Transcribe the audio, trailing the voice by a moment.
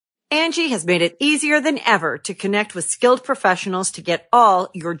Angie has made it easier than ever to connect with skilled professionals to get all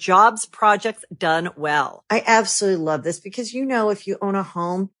your jobs projects done well. I absolutely love this because, if you own a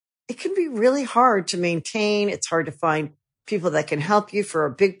home, it can be really hard to maintain. It's hard to find people that can help you for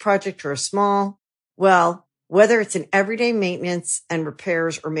a big project or a small. Well, whether it's in everyday maintenance and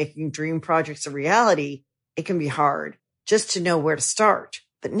repairs or making dream projects a reality, it can be hard just to know where to start.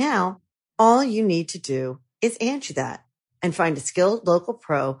 But now all you need to do is Angie that and find a skilled local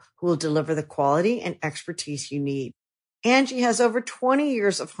pro who will deliver the quality and expertise you need. Angie has over 20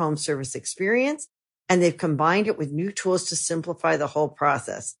 years of home service experience, and they've combined it with new tools to simplify the whole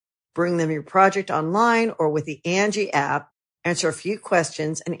process. Bring them your project online or with the Angie app, answer a few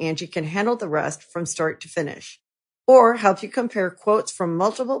questions, and Angie can handle the rest from start to finish. Or help you compare quotes from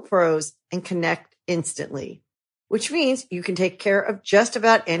multiple pros and connect instantly, which means you can take care of just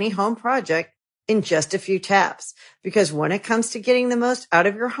about any home project in just a few taps. Because when it comes to getting the most out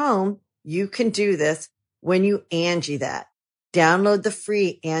of your home, you can do this when you Angie that. Download the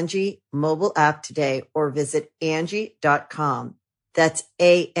free Angie mobile app today or visit Angie.com. That's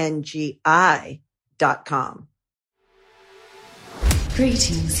ANGI.com.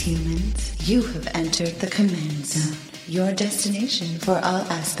 Greetings, humans. You have entered the Command Zone, your destination for all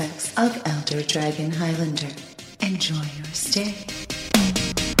aspects of Elder Dragon Highlander. Enjoy your stay.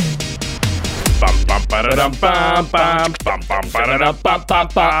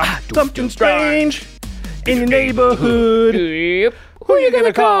 Something strange in your neighborhood. Who you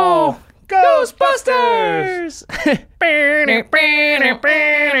gonna call? Ghostbusters!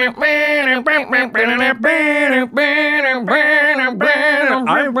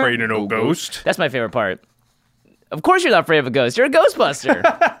 I'm afraid of no ghost. That's my favorite part. Of course you're not afraid of a ghost. You're a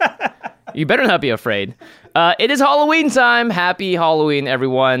Ghostbuster. You better not be afraid. It is Halloween time. Happy Halloween,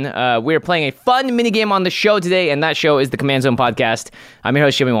 everyone. We're playing a fun minigame on the show today, and that show is the Command Zone Podcast. I'm your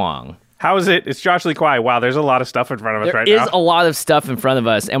host, Jimmy Wong. How is it? It's Josh Lee Kwai. Wow, there's a lot of stuff in front of us right now. There is a lot of stuff in front of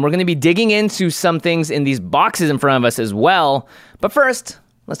us, and we're going to be digging into some things in these boxes in front of us as well. But first,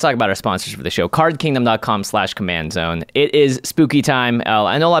 let's talk about our sponsors for the show, cardkingdom.com/command zone. It is spooky time.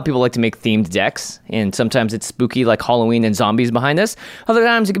 I know a lot of people like to make themed decks, and sometimes it's spooky like Halloween and zombies behind us. Other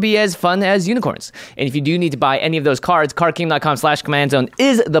times it could be as fun as unicorns. And if you do need to buy any of those cards, cardkingdom.com/command zone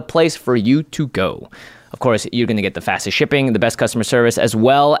is the place for you to go. Of course, you're going to get the fastest shipping, the best customer service, as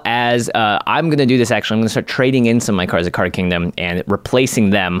well as I'm going to do this actually. I'm going to start trading in some of my cards at Card Kingdom and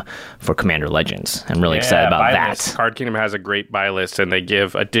replacing them for Commander Legends. I'm really excited about that. List. Card Kingdom has a great buy list, and they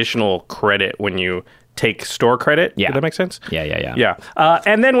give additional credit when you take store credit. Yeah. Does that make sense? Yeah.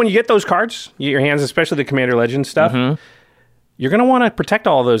 And then when you get those cards, you get your hands, especially the Commander Legends stuff, you're going to want to protect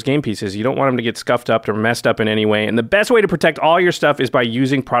all of those game pieces. You don't want them to get scuffed up or messed up in any way. And the best way to protect all your stuff is by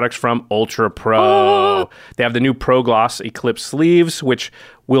using products from Ultra Pro. They have the new Pro Gloss Eclipse sleeves, which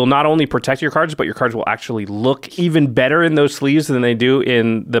will not only protect your cards, but your cards will actually look even better in those sleeves than they do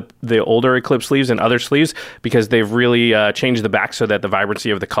in the older Eclipse sleeves and other sleeves, because they've really changed the back so that the vibrancy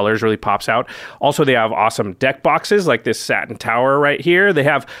of the colors really pops out. Also, they have awesome deck boxes like this Satin Tower right here. They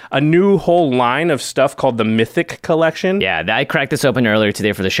have a new whole line of stuff called the Mythic Collection. Yeah, I cracked this open earlier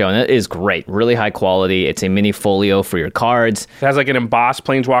today for the show, and it is great. Really high quality. It's a mini folio for your cards. It has like an embossed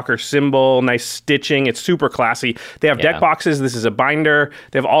Planeswalker symbol, nice stitching. It's super classy. They have deck boxes. This is a binder.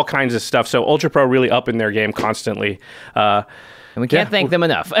 They have all kinds of stuff. So Ultra Pro really upping their game constantly. And we can't thank them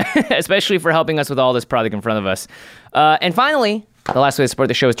enough, especially for helping us with all this product in front of us. And finally, the last way to support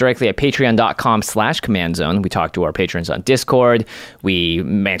the show is directly at patreon.com/command zone. We talk to our patrons on Discord. We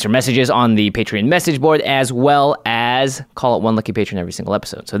answer messages on the Patreon message board, as well as call out one lucky patron every single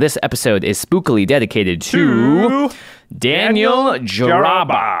episode. So this episode is spookily dedicated to Daniel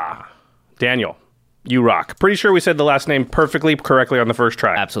Jaraba. Daniel, you rock. Pretty sure we said the last name perfectly correctly on the first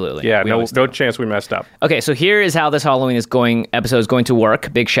try. Absolutely. Yeah, no chance we messed up. Okay, so here is how this Halloween episode is going to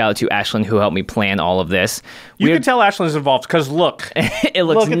work. Big shout out to Ashlyn, who helped me plan all of this. You can tell Ashlyn's involved because look. It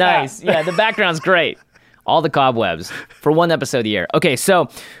looks nice. Yeah, the background's great. All the cobwebs for one episode a year. Okay, so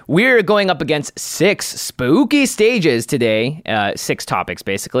we're going up against 6 spooky stages today, 6 topics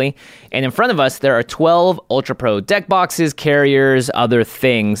basically. And in front of us, there are 12 Ultra Pro deck boxes, carriers, other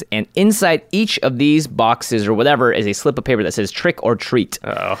things. And inside each of these boxes or whatever is a slip of paper that says trick or treat.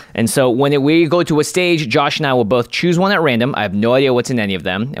 Uh-oh. And so when we go to a stage, Josh and I will both choose one at random. I have no idea what's in any of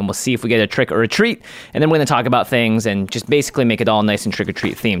them. And we'll see if we get a trick or a treat. And then we're going to talk about things and just basically make it all nice and trick or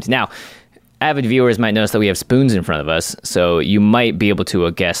treat themed. Now, avid viewers might notice that we have spoons in front of us, so you might be able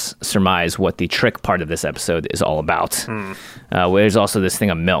to surmise what the trick part of this episode is all about. There's also this thing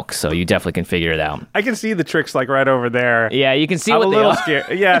of milk, so you definitely can figure it out. I can see the tricks like right over there. Yeah, you can see I'm what a they little are.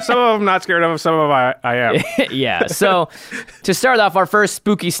 scared. Yeah, some of them not scared of, some of them I am. Yeah, so to start off, our first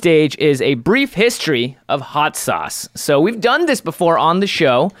spooky stage is a brief history of hot sauce. So we've done this before on the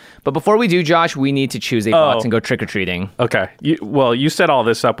show, but before we do, Josh, we need to choose a box and go trick-or-treating. Okay. You set all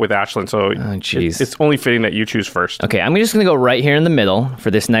this up with Ashlyn, so it's only fitting that you choose first. Okay, I'm just going to go right here in the middle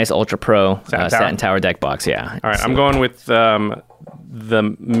for this nice Ultra Pro Satin Tower deck box. Yeah. All right, I'm going with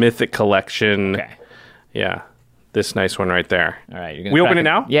the Mythic Collection. Okay. Yeah, this nice one right there. All right. You're gonna we open it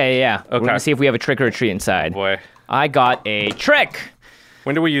now? Yeah. Okay. We're going to see if we have a trick or a treat inside. Boy. I got a trick.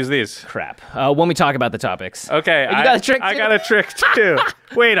 When do we use these? Crap. When we talk about the topics. Okay. You got a trick, too? I got a trick, too.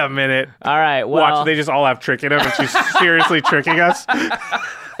 Wait a minute. All right, well. Watch, they just all have trick in them, and she's seriously tricking us?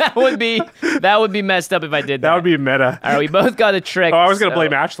 That would be messed up if I did that. That would be meta. All right, we both got a trick. Oh, I was going to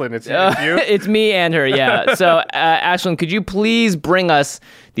blame Ashlyn. It's you? It's me and her, yeah. So, Ashlyn, could you please bring us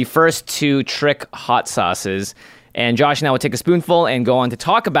the first two trick hot sauces? And Josh and I will take a spoonful and go on to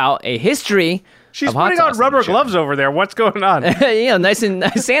talk about a history She's of hot putting on sauce rubber the show. gloves over there. What's going on? Nice and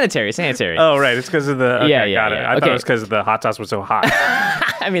sanitary. Oh, right. It's because of the... Okay, Yeah, got it. yeah. I thought Okay. it was because the hot sauce was so hot.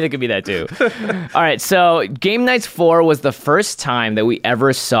 I mean, it could be that too. All right, so Game Nights 4 was the first time that we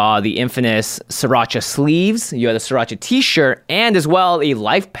ever saw the infamous Sriracha sleeves. You had a Sriracha t-shirt and as well a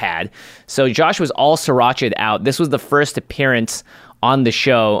life pad. So Josh was all Sriracha'd out. This was the first appearance on the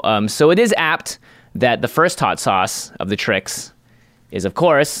show. So it is apt that the first hot sauce of the tricks is, of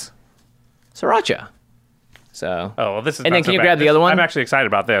course, Sriracha. So. Oh, well, this is And not then can so you bad. grab the other one? I'm actually excited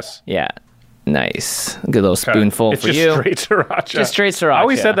about this. Yeah. Nice. Good little spoonful it's for just you. straight siracha. Just straight Sriracha. I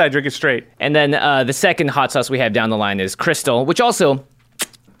always said that I drink it straight. And then the second hot sauce we have down the line is Crystal, which also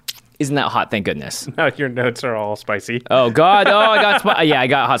isn't that hot, thank goodness. No, your notes are all spicy. Oh, God. Oh, I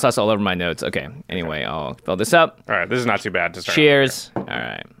got hot sauce all over my notes. Okay. Anyway, I'll fill this up. All right, this is not too bad to start. Cheers. All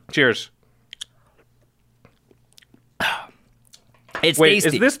right. Cheers. It's Wait,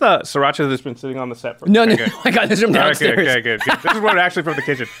 tasty. is this the sriracha that's been sitting on the set for? No, Okay, no. good. I got this from All right, downstairs. good. This is one actually from the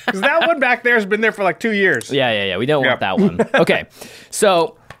kitchen. Because that one back there has been there for like 2 years. Yeah. We don't want Yeah. that one. Okay.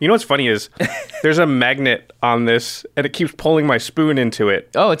 So, You know what's funny is there's a magnet on this, and it keeps pulling my spoon into it.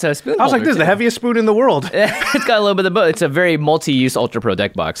 oh, it's a spoon I was like, holder, this is the too. heaviest spoon in the world. It's got a little bit of both. It's a very multi-use Ultra Pro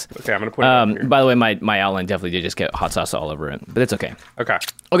deck box. Okay, I'm going to put it over here. By the way, my outline definitely did just get hot sauce all over it, but it's okay. Okay.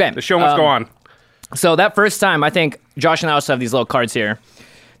 Okay. The show must go on. So that first time, I think Josh and I also have these little cards here.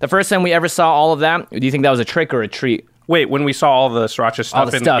 The first time we ever saw all of that, do you think that was a trick or a treat? Wait, when we saw all the sriracha stuff All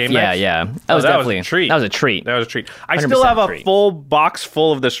the in stuff, Game yeah, Nights? yeah. That was definitely a treat. That was a treat. That was a treat. I still 100% have a treat. full box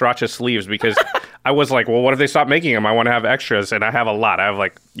full of the sriracha sleeves because I was like, well, what if they stop making them? I want to have extras, and I have a lot. I have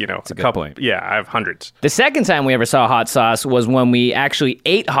like, a good couple. point. Yeah, I have hundreds. The second time we ever saw hot sauce was when we actually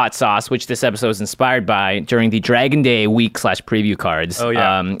ate hot sauce, which this episode was inspired by during the Dragon Day week/preview cards. Oh,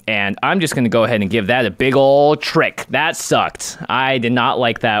 yeah. And I'm just going to go ahead and give that a big old trick. That sucked. I did not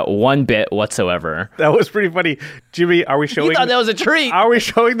like that one bit whatsoever. That was pretty funny. Jimmy, are we showing? You thought that was a treat. Are we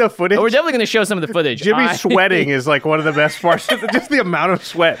showing the footage? We're definitely going to show some of the footage. Jimmy sweating is like one of the best parts. Just the amount of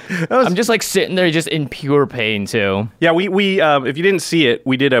sweat. I'm just like sitting there just in pure pain too. Yeah, we if you didn't see it,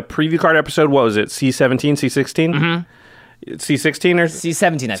 we did a preview card episode. What was it? C17, C16? Mm-hmm. C16 or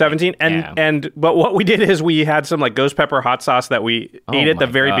C17, I think. 17? But what we did is we had some like ghost pepper hot sauce that we ate at the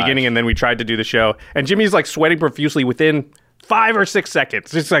my very gosh. beginning, and then we tried to do the show. And Jimmy's like sweating profusely within 5 or 6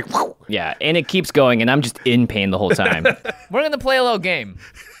 seconds. It's like, whew. Yeah, and it keeps going, and I'm just in pain the whole time. We're going to play a little game.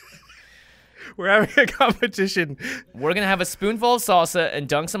 We're having a competition. We're going to have a spoonful of salsa and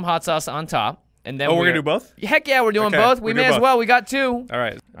dunk some hot sauce on top. And then Oh, we're gonna do both? Heck yeah, we're doing Okay, both. We we're may doing as both. well. We got two. All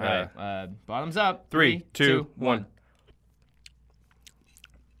right. All right. Bottoms up. 3, 2, 1.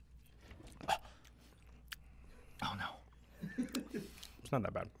 Oh, no. It's not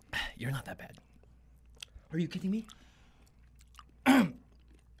that bad. You're not that bad. Are you kidding me?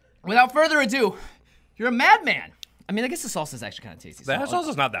 Without further ado, you're a madman. I mean, I guess the salsa is actually kind of tasty. So That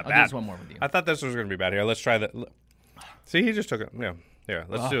salsa's not that I'll bad. do this one more with you. I thought this was going to be bad. Here, let's try that. See, he just took it. Yeah. Here,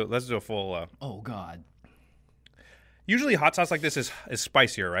 let's do it. Let's do a full. Oh, God. Usually, hot sauce like this is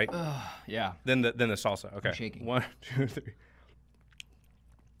spicier, right? Yeah. Than the salsa. Okay. shaking. 1, 2, 3.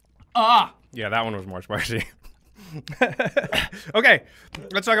 Ah! Yeah, that one was more spicy. Okay,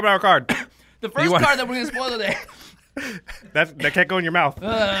 let's talk about our card. The first want- card that we're going to spoil today. That can't go in your mouth.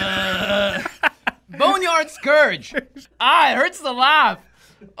 Boneyard Scourge. Ah, it hurts to laugh.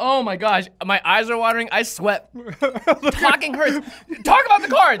 Oh my gosh, my eyes are watering. I sweat. Talking hurts. Talk about the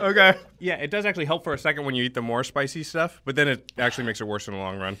card. Okay. Yeah, it does actually help for a second when you eat the more spicy stuff, but then it actually makes it worse in the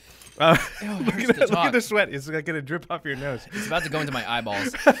long run. Look at the sweat. It's going to drip off your nose. It's about to go into my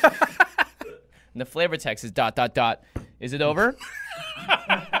eyeballs. And the flavor text is ... Is it over?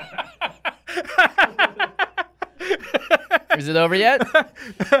 Is it over yet?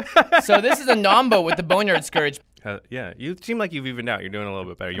 So this is a Nambo with the Boneyard Scourge. Yeah, you seem like you've evened out. You're doing a little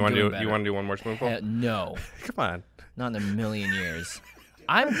bit better. You want to do one more spoonful? No. Come on. Not in a million years.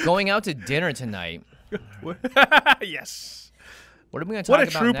 I'm going out to dinner tonight. Yes. What are we going to talk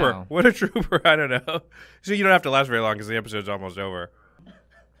about now? What a trooper. I don't know. So you don't have to last very long because the episode's almost over.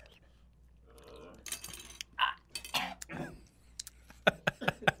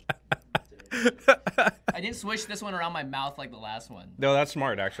 I didn't swish this one around my mouth like the last one. No, that's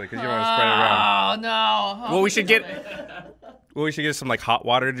smart actually because you don't want to spread it around. Oh no! Well, we should get some like hot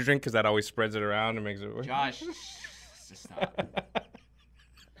water to drink because that always spreads it around and makes it work. Josh, just stop.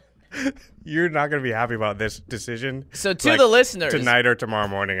 You're not going to be happy about this decision. So to the listeners, tonight or tomorrow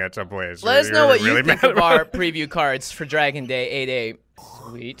morning at some place. Let us know what you think of our preview cards for Dragon Day 8-8.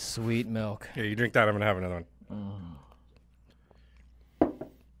 Sweet, sweet milk. Yeah, you drink that. I'm going to have another one.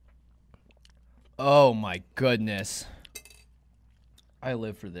 Oh my goodness. I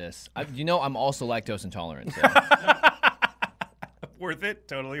live for this. I'm also lactose intolerant. So. Worth it?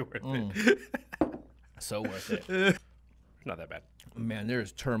 Totally worth it. So worth it. Not that bad. Man,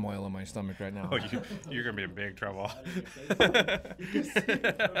 there's turmoil in my stomach right now. Oh, you're going to be in big trouble.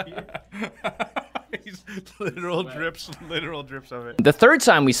 literal drips of it. The third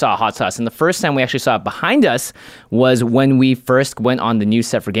time we saw hot sauce, and the first time we actually saw it behind us, was when we first went on the new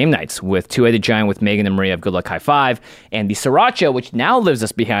set for game nights with Two-Headed Giant with Megan and Maria of Good Luck High Five, and the Sriracha, which now lives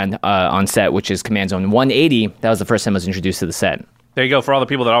us behind on set, which is Command Zone 180. That was the first time I was introduced to the set. There you go. For all the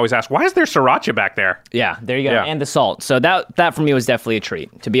people that always ask, why is there sriracha back there? Yeah, there you go. Yeah. And the salt. So that for me was definitely a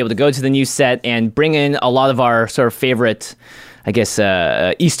treat to be able to go to the new set and bring in a lot of our sort of favorite, I guess,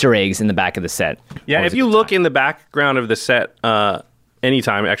 Easter eggs in the back of the set. Yeah, if you look in the background of the set,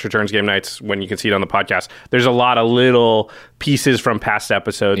 anytime, Extra Turns Game Nights, when you can see it on the podcast, there's a lot of little pieces from past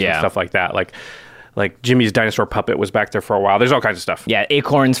episodes and stuff like that. Like Jimmy's dinosaur puppet was back there for a while. There's all kinds of stuff. Yeah,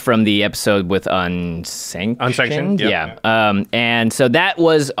 acorns from the episode with Unsanctioned. Yep. Yeah. And so that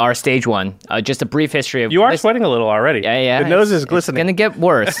was our stage one. Just a brief history of... You are sweating a little already. Yeah. The nose is glistening. It's going to get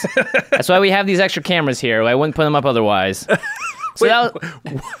worse. That's why we have these extra cameras here. I wouldn't put them up otherwise. So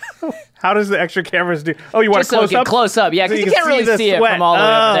how does the extra cameras do? Oh, you want to close up? Close up, yeah, because so you can't really see it from all the way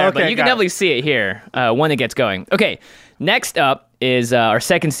up there, but you can definitely it. see it here when it gets going. Okay, next up is our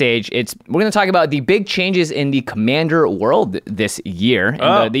second stage. We're going to talk about the big changes in the Commander world this year.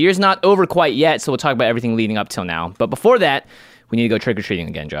 And the year's not over quite yet, so we'll talk about everything leading up till now. But before that, we need to go trick-or-treating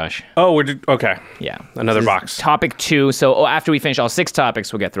again, Josh. Oh, okay. Yeah. Another box. Topic 2. So after we finish all 6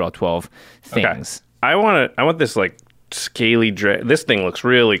 topics, we'll get through all 12 things. Okay. I want this like scaly this thing looks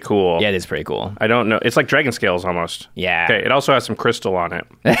really cool. Yeah, it is pretty cool. I don't know. It's like dragon scales almost. Yeah. Okay, it also has some crystal on it.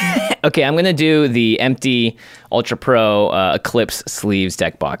 Okay, I'm going to do the empty Ultra Pro Eclipse sleeves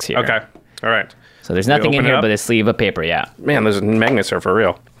deck box here. Okay. All right. So there's nothing in here but a sleeve of paper, yeah. Man, those magnets are for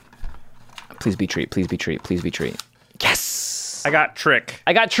real. Please be treat, please be treat, please be treat. Yes! I got trick.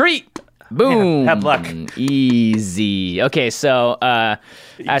 I got treat! Boom! Have luck. Easy. Okay, so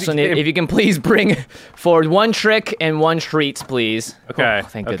Ashlyn, if you can please bring forward 1 trick and 1 treats, please. Okay. Oh,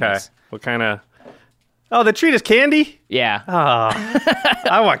 thank goodness. What kind of... Oh, the treat is candy? Yeah.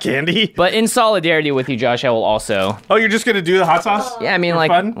 I want candy. But in solidarity with you, Josh, I will also... Oh, you're just going to do the hot sauce? Yeah, I mean, like,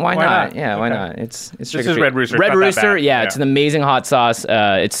 fun? why not? Yeah, why not? It's This is Red Rooster. Red Rooster, yeah, it's an amazing hot sauce.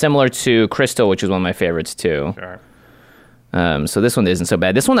 It's similar to Crystal, which is one of my favorites, too. Sure. So this one isn't so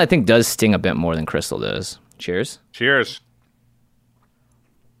bad. This one, I think, does sting a bit more than Crystal does. Cheers. Cheers.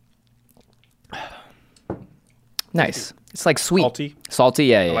 Nice. It's like sweet. Salty? Salty,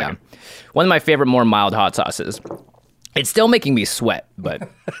 yeah. like it. One of my favorite, more mild hot sauces. It's still making me sweat, but...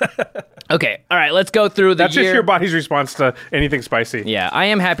 Okay, all right, let's go through the That's year. just your body's response to anything spicy. Yeah, I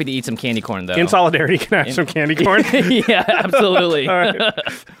am happy to eat some candy corn, though. In solidarity, can I have some candy corn? Yeah, absolutely. All right.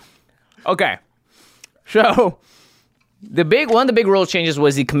 Okay. So... One of the big rule changes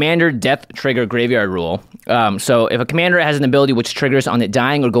was the Commander Death Trigger Graveyard rule. So if a commander has an ability which triggers on it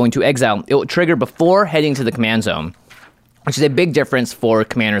dying or going to exile, it will trigger before heading to the command zone, which is a big difference for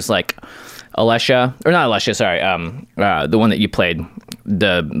commanders like Alesha, or not Alesha, sorry, the one that you played,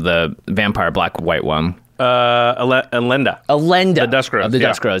 the vampire black-white one. Elenda. The Dusk Rose. Of the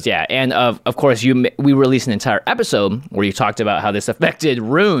Dusk Rose, yeah. And of course, we released an entire episode where you talked about how this affected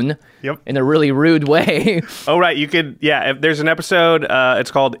Rune in a really rude way. Oh, right. You could, if there's an episode,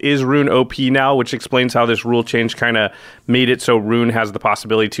 it's called Is Rune OP Now, which explains how this rule change kind of made it so Rune has the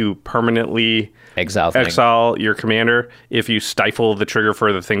possibility to permanently exile your commander if you stifle the trigger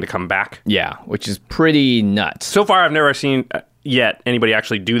for the thing to come back. Yeah, which is pretty nuts. So far, I've never seen yet anybody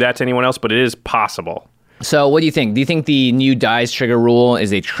actually do that to anyone else, but it is possible. So what do you think? Do you think the new dies trigger rule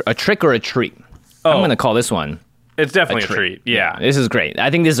is a trick or a treat? I'm going to call this one. It's definitely a treat. Yeah. This is great. I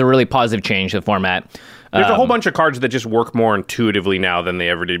think this is a really positive change to the format. There's a whole bunch of cards that just work more intuitively now than they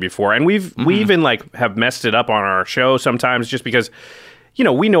ever did before. And we even have messed it up on our show sometimes just because,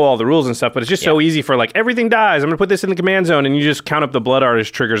 we know all the rules and stuff, but it's just so easy for everything dies. I'm going to put this in the command zone, and you just count up the Blood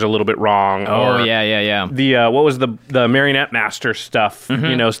Artist triggers a little bit wrong. Oh, yeah. The, what was the Marionette Master stuff,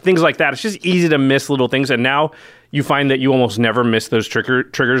 things like that. It's just easy to miss little things. And now you find that you almost never miss those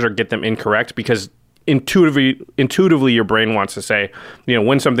triggers or get them incorrect because intuitively your brain wants to say,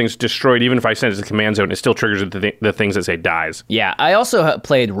 when something's destroyed, even if I send it to the command zone, it still triggers the things that say dies. Yeah, I also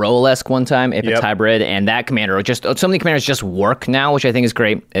played Rolesk one time, Apex Hybrid, and that commander, so many commanders just work now, which I think is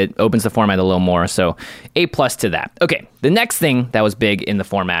great. It opens the format a little more, so A+ to that. Okay, the next thing that was big in the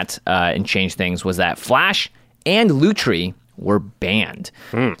format and changed things was that Flash and Lutri were banned.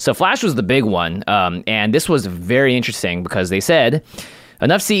 So Flash was the big one, and this was very interesting because they said,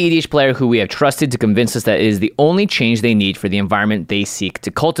 enough CEDH player who we have trusted to convince us that it is the only change they need for the environment they seek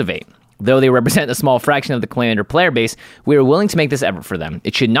to cultivate. Though they represent a small fraction of the Commander player base, we are willing to make this effort for them.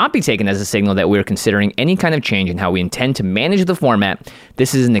 It should not be taken as a signal that we are considering any kind of change in how we intend to manage the format.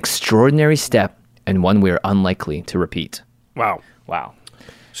 This is an extraordinary step and one we are unlikely to repeat. Wow.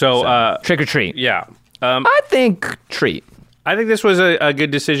 So trick or treat. Yeah. I think treat. I think this was a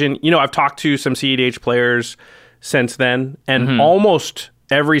good decision. I've talked to some CEDH players since then, and almost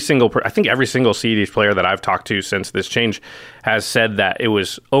every single CEDH player that I've talked to since this change has said that it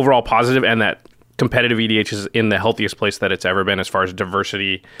was overall positive and that competitive EDH is in the healthiest place that it's ever been as far as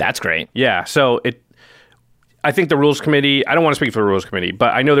diversity. That's great. Yeah, so I think the rules committee, I don't want to speak for the rules committee,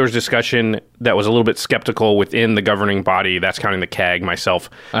 but I know there was discussion that was a little bit skeptical within the governing body, that's counting the CAG, myself,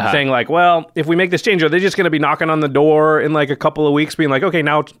 saying well, if we make this change, are they just going to be knocking on the door in a couple of weeks being okay,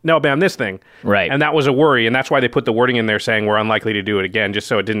 now ban this thing? Right. And that was a worry, and that's why they put the wording in there saying we're unlikely to do it again, just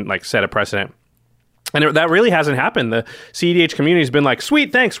so it didn't set a precedent. And that really hasn't happened. The CEDH community has been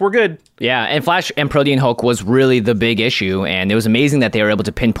sweet, thanks, we're good. Yeah, and Flash and Protean Hulk was really the big issue, and it was amazing that they were able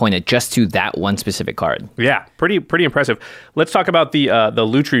to pinpoint it just to that one specific card. Yeah, pretty impressive. Let's talk about the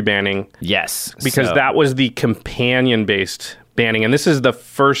Lutri banning. Yes. Because that was the companion-based banning, and this is the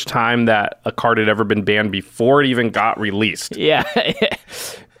first time that a card had ever been banned before it even got released. Yeah.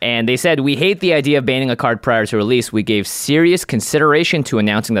 And they said, we hate the idea of banning a card prior to release. We gave serious consideration to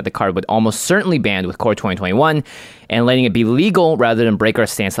announcing that the card would almost certainly ban with Core 2021 and letting it be legal rather than break our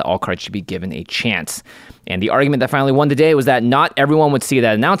stance that all cards should be given a chance. And the argument that finally won today was that not everyone would see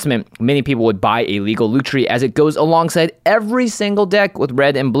that announcement. Many people would buy a legal Lutri as it goes alongside every single deck with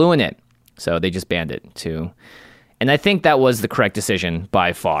red and blue in it. So they just banned it too. And I think that was the correct decision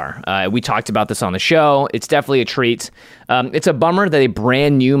by far. We talked about this on the show. It's definitely a treat. It's a bummer that a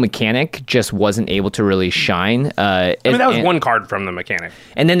brand new mechanic just wasn't able to really shine. That was one card from the mechanic.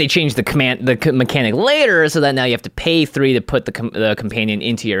 And then they changed the mechanic later, so that now you have to pay 3 to put the companion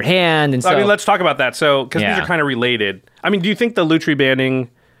into your hand. And so, let's talk about that. So, because these are kind of related. Do you think the Lutri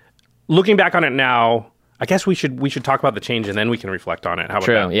banning, looking back on it now, I guess we should talk about the change and then we can reflect on it. How about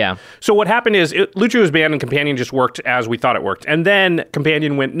that? True, yeah. So what happened is Lutri was banned and Companion just worked as we thought it worked. And then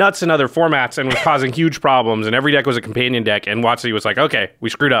Companion went nuts in other formats and was causing huge problems. And every deck was a Companion deck. And WotC was like, okay, we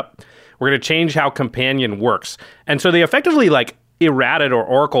screwed up. We're going to change how Companion works. And so they effectively errated or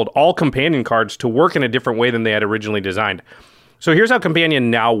oracled all Companion cards to work in a different way than they had originally designed. So here's how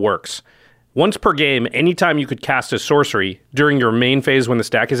Companion now works. Once per game, anytime you could cast a sorcery during your main phase when the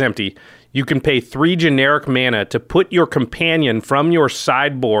stack is empty, you can pay 3 generic mana to put your companion from your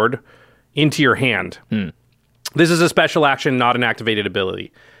sideboard into your hand. This is a special action, not an activated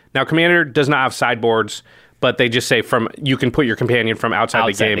ability. Now, Commander does not have sideboards, but they just say you can put your companion from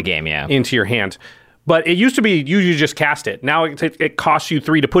outside the game into your hand. But it used to be you just cast it. Now it costs you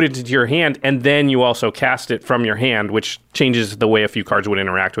 3 to put it into your hand, and then you also cast it from your hand, which changes the way a few cards would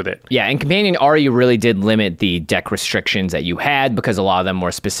interact with it. Yeah, and Companion already really did limit the deck restrictions that you had because a lot of them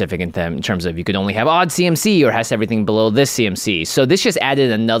were specific in terms of you could only have odd CMC or has everything below this CMC. So this just added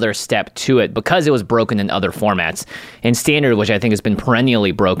another step to it because it was broken in other formats. In Standard, which I think has been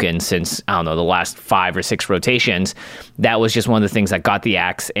perennially broken since, the last 5 or 6 rotations, that was just one of the things that got the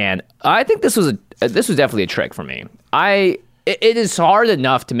axe. And I think this was definitely a trick for me. It is hard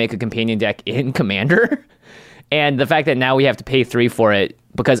enough to make a Companion deck in Commander. And the fact that now we have to pay $3 for it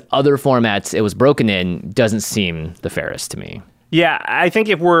because other formats it was broken in doesn't seem the fairest to me. Yeah, I think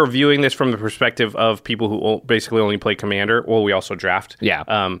if we're viewing this from the perspective of people who basically only play Commander, well, we also draft.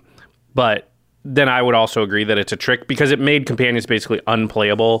 Yeah. But then I would also agree that it's a trick because it made companions basically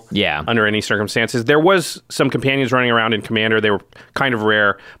unplayable under any circumstances. There was some companions running around in Commander. They were kind of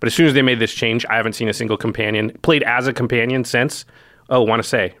rare. But as soon as they made this change, I haven't seen a single companion played as a companion since. Oh, want to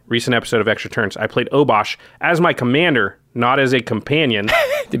say, recent episode of Extra Turns, I played Obosh as my commander, not as a companion.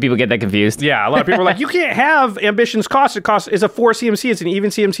 Did people get that confused? Yeah, a lot of people were like, you can't have Ambition's Cost. It's a 4 CMC. It's an even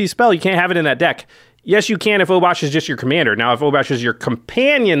CMC spell. You can't have it in that deck. Yes, you can if Obosh is just your commander. Now, if Obosh is your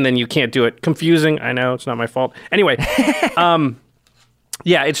companion, then you can't do it. Confusing. I know, it's not my fault. Anyway,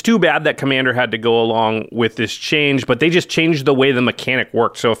 yeah, it's too bad that Commander had to go along with this change, but they just changed the way the mechanic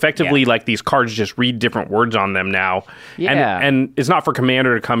worked. So effectively, like, these cards just read different words on them now. Yeah. And it's not for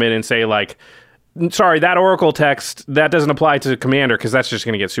Commander to come in and say, like, sorry, that Oracle text, that doesn't apply to Commander, because that's just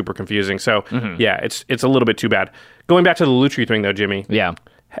going to get super confusing. So, yeah, it's a little bit too bad. Going back to the Lutri thing, though, Jimmy. Yeah.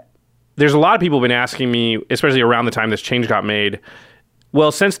 There's a lot of people who've been asking me, especially around the time this change got made,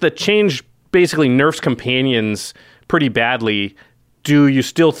 well, since the change basically nerfs companions pretty badly, do you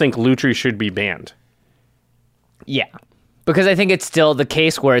still think Lutri should be banned? Yeah. Because I think it's still the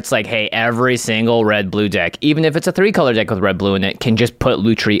case where it's like, hey, every single red-blue deck, even if it's a 3-color deck with red-blue in it, can just put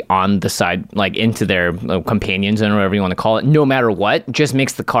Lutri on the side, like into their companions and whatever you want to call it, no matter what, just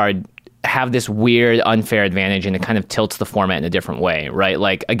makes the card have this weird, unfair advantage, and it kind of tilts the format in a different way, right?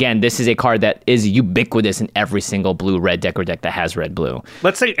 Like, again, this is a card that is ubiquitous in every single blue-red deck or deck that has red-blue.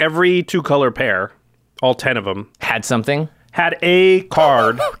 Let's say every 2-color pair, all 10 of them, Had something? had a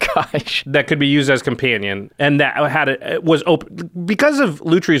card Gosh. that could be used as companion, and that had it was open because of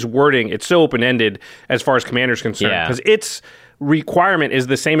Lutri's wording. It's so open-ended as far as Commander's concerned, because its requirement is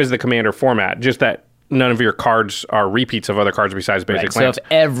the same as the Commander format, just that none of your cards are repeats of other cards besides basic lands. So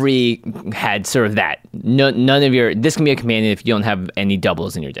if every had sort of that, none of your, this can be a companion if you don't have any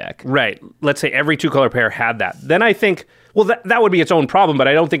doubles in your deck. Right. Let's say every 2-color pair had that. Then I think, well, that would be its own problem, but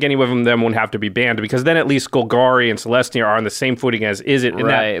I don't think any of them would have to be banned, because then at least Golgari and Celestia are on the same footing as Izzet, in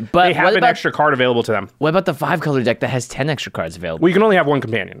that But they have an extra card available to them. What about the 5-color deck that has 10 extra cards available? Well, you can only have one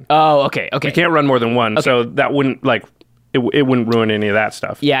companion. Oh, okay. You can't run more than one, so that wouldn't, like, it wouldn't ruin any of that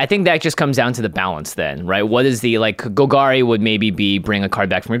stuff. Yeah, I think that just comes down to the balance then, right? What is the, like, Golgari would maybe be bring a card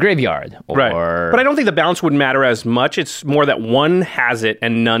back from your graveyard. Or... Right. But I don't think the balance would matter as much. It's more that one has it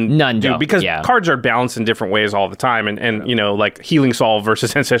and none do. Don't. Because cards are balanced in different ways all the time. And you know, like Healing Solve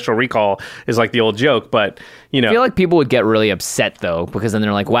versus Ancestral Recall is like the old joke. But, you know. I feel like people would get really upset, though, because then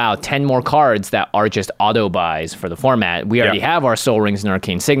they're like, wow, 10 more cards that are just auto buys for the format. We already have our Soul Rings and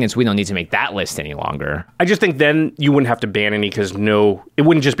Arcane Signets. We don't need to make that list any longer. I just think then you wouldn't have to ban any, because it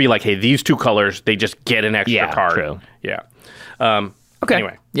wouldn't just be like, hey, these 2 colors, they just get an extra card. True. Yeah. Okay.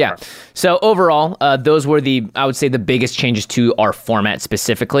 Anyway. Yeah. So overall, those were I would say the biggest changes to our format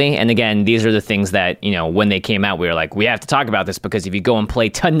specifically. And again, these are the things that, you know, when they came out, we were like, we have to talk about this, because if you go and play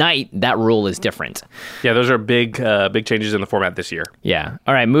tonight, that rule is different. Yeah, those are big changes in the format this year. Yeah.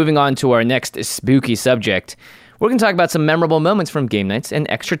 All right, moving on to our next spooky subject. We're going to talk about some memorable moments from game nights and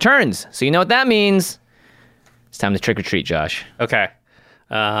Extra Turns. So you know what that means. It's time to trick or treat, Josh. Okay.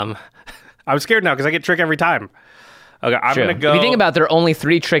 I'm scared now because I get tricked every time. Okay, I'm going to go. If you think about it, there are only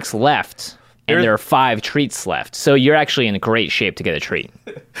 3 tricks left, and there are 5 treats left. So you're actually in great shape to get a treat.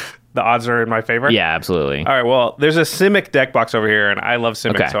 The odds are in my favor? Yeah, absolutely. All right, well, there's a Simic deck box over here, and I love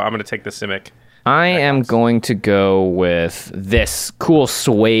Simic, so I'm going to take the Simic. I am going to go with this cool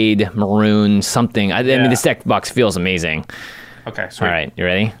suede maroon something. I mean, this deck box feels amazing. Okay, sweet. All right, you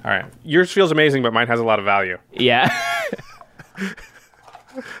ready? All right. Yours feels amazing, but mine has a lot of value. Yeah.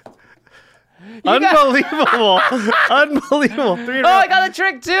 Unbelievable. Unbelievable. I got a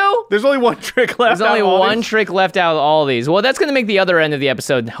trick too. There's only one trick left. There's only one trick left out of all these. Well, that's going to make the other end of the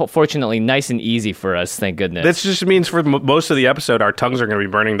episode, fortunately, nice and easy for us. Thank goodness. This just means for most of the episode, our tongues are going to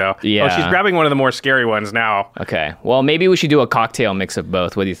be burning, though. Yeah. Oh, she's grabbing one of the more scary ones now. Okay. Well, maybe we should do a cocktail mix of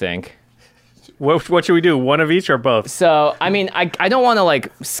both. What do you think? What should we do? One of each or both? So, I mean, I don't want to,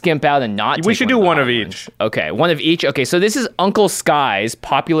 like, skimp out and not We should do one of each. Okay, one of each. Okay, so this is Uncle Sky's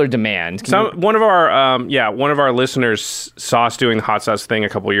popular demand. One of our listeners saw us doing the hot sauce thing a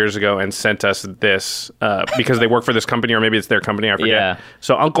couple years ago and sent us this because they work for this company, or maybe it's their company, I forget. Yeah.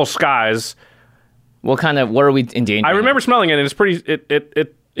 So Uncle Sky's. What are we endangering? I remember smelling it, and it's pretty.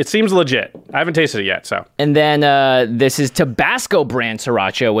 It seems legit. I haven't tasted it yet, so. And then this is Tabasco brand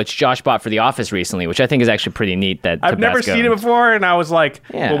Sriracha, which Josh bought for The Office recently, which I think is actually pretty neat. That I've never seen it before, and I was like,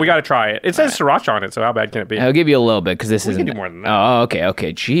 well, we got to try it. It says Sriracha on it, so how bad can it be? I'll give you a little bit, because this isn't... We can do more than that. Oh,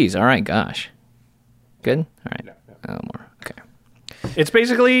 okay. Jeez, all right, gosh. Good? All right. A little more. Okay. It's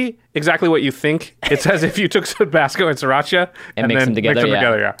basically exactly what you think. It's as if you took Tabasco and Sriracha And then mix them together,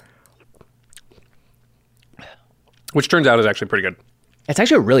 yeah. yeah. Which turns out is actually pretty good. It's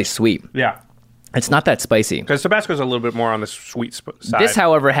actually really sweet. Yeah. It's not that spicy. Because Tabasco's a little bit more on the sweet side. This,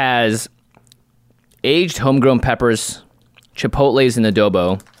 however, has aged homegrown peppers, chipotles, and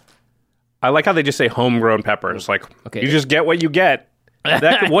adobo. I like how they just say homegrown peppers. Like, Okay. you just get what you get.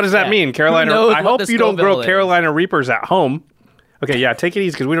 What does that mean? Carolina. knows I what hope the you don't grow Scoville is? Carolina Reapers at home. Okay, yeah, take it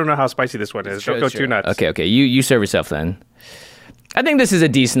easy because we don't know how spicy this one is. Don't go too nuts. Okay. You serve yourself then. I think this is a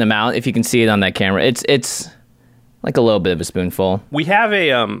decent amount if you can see it on that camera. It's like a little bit of a spoonful. We have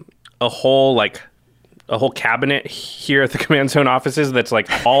a whole cabinet here at the Command Zone offices that's like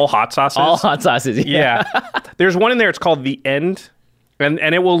all hot sauces. All hot sauces. Yeah. There's one in there. It's called The End, and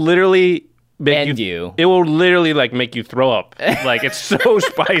it will literally make End you. It will literally like make you throw up. Like it's so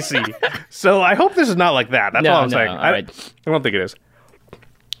spicy. So I hope this is not like that. That's all I'm saying. All I right. don't think it is.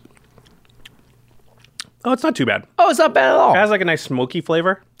 Oh, it's not too bad. Oh, it's not bad at all. It has like a nice smoky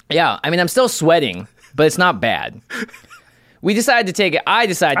flavor. Yeah, I mean, I'm still sweating, but it's not bad. We decided to take it. I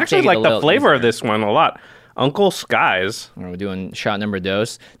decided I to take actually it like a the little flavor of this one a lot. Uncle Skies. We're doing shot number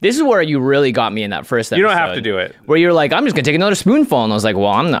dose. This is where you really got me in that first episode. You don't have to do it. Where you're like, I'm just gonna take another spoonful, and I was like, well,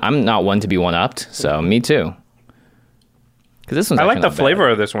 I'm not one to be one upped, so me too. Because this one's I like actually the not flavor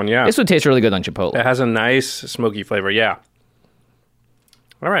bad. of this one. Yeah, This would taste really good on Chipotle. it has a nice smoky flavor. Yeah.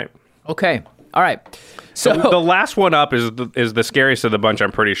 All right. Okay, all right. So The last one up is the scariest of the bunch.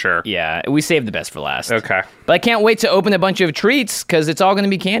 I'm pretty sure. yeah, we saved the best for last. Okay. But I can't wait to open a bunch of treats because it's all going to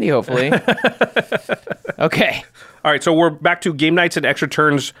be candy, hopefully. Okay. All right. So we're back to game nights and extra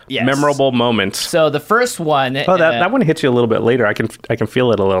turns. Yes. Memorable moments. So the first one. Oh, that one hits you a little bit later. I can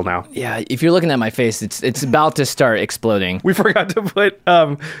feel it a little now. Yeah, if you're looking at my face, it's about to start exploding. We forgot to put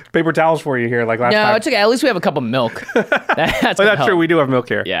paper towels for you here, like last No, time. it's okay. At least we have a cup of milk. That's Oh, that's true. We do have milk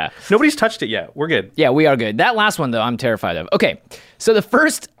here. Yeah. Nobody's touched it yet. We're good. Yeah, we are good. That last one, though, I'm terrified of. Okay, so the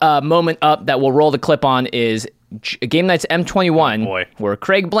first moment up that we'll roll the clip on is Game Nights M21, boy. where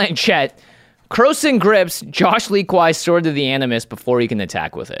Craig Blanchett Croson grips Josh Lee Kwai's Sword of the Animist before he can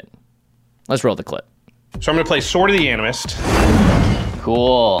attack with it. Let's roll the clip. So I'm going to play Sword of the Animist.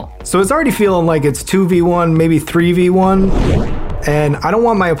 Cool. So it's already feeling like it's 2v1, maybe 3v1. And I don't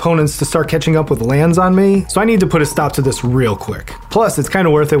want my opponents to start catching up with lands on me. So I need to put a stop to this real quick. Plus, it's kind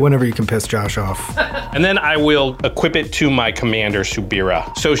of worth it whenever you can piss Josh off. And then I will equip it to my commander,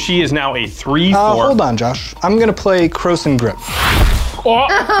 Subira. So she is now a 3/4. Hold on, Josh. I'm gonna play Croson Grip.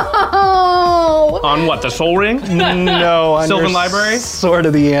 On what, the Soul Ring? No, on Sylvan your Library? Sword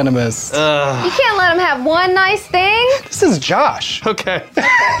of the Animist. You can't let him have one nice thing. This is Josh. Okay.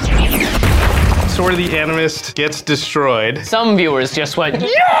 Sword of the Animist gets destroyed. Some viewers just went,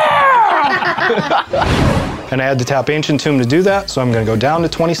 And I had to tap Ancient Tomb to do that, so I'm gonna go down to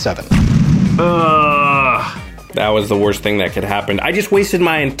 27. That was the worst thing that could happen. I just wasted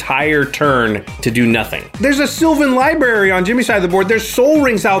my entire turn to do nothing. There's a Sylvan Library on Jimmy's side of the board. There's Soul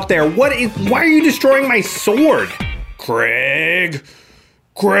Rings out there. Why are you destroying my sword? Craig!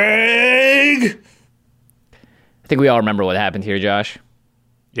 I think we all remember what happened here, Josh.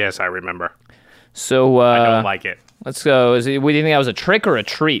 Yes, I remember. So, I don't like it. let's go. Do you think that was a trick or a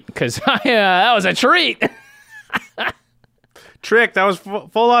treat? Because that was a treat. Trick, that was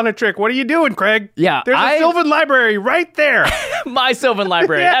full on a trick. What are you doing, Craig? Yeah, There's a Sylvan Library right there. My Sylvan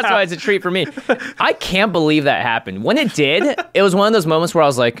Library. Yeah. That's why it's a treat for me. I can't believe that happened. When it did, it was one of those moments where I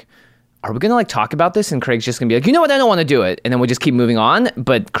was like, are we going to like talk about this? And Craig's just going to be like, you know what? I don't want to do it. And then we'll just keep moving on.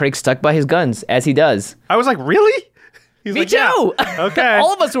 But Craig's stuck by his guns, as he does. I was like, really? He's Me like, too. "Yeah." Okay.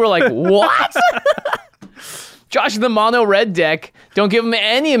 All of us were like, what? Josh, the mono red deck. Don't give him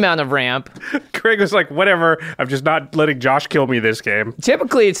any amount of ramp. Craig was like, whatever. I'm just not letting Josh kill me this game.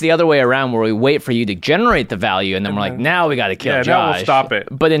 Typically, it's the other way around where we wait for you to generate the value, and then we're like, now we got to kill Yeah, Josh. now we'll stop it.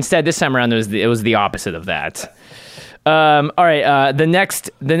 But instead, this time around, it was the opposite of that. All right, the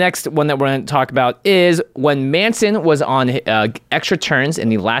next one that we're going to talk about is when Manson was on extra turns in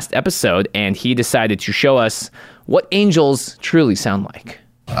the last episode, and he decided to show us what angels truly sound like.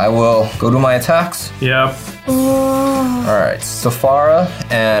 I will go to my attacks. Yep. Alright, Safara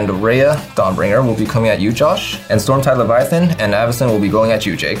and Rhea Dawnbringer will be coming at you, Josh. And Stormtide Leviathan and Avacyn will be going at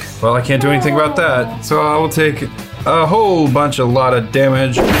you, Jake. Well, I can't do anything about that, so I will take a whole lot of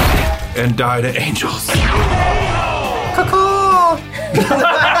damage and die to angels.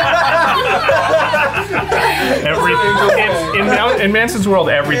 Everything in Manson's world,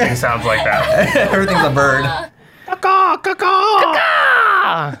 everything sounds like that. Everything's a bird.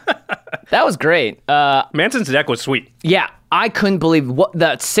 That was great. Manson's deck was sweet. Yeah, I couldn't believe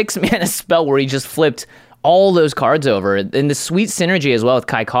that 6-mana spell where he just flipped all those cards over, and the sweet synergy as well with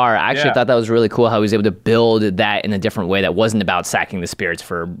Kai Kar. I actually thought that was really cool how he was able to build that in a different way that wasn't about sacking the spirits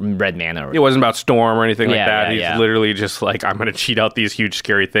for red mana. It wasn't about Storm or anything like that. He's literally just like, I'm going to cheat out these huge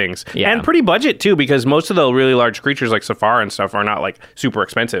scary things. Yeah. And pretty budget too, because most of the really large creatures like Safar and stuff are not like super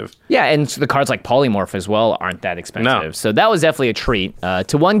expensive. Yeah, and the cards like Polymorph as well aren't that expensive. No. So that was definitely a treat.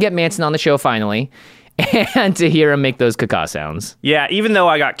 To get Manson on the show finally, and to hear him make those caca sounds. Yeah, even though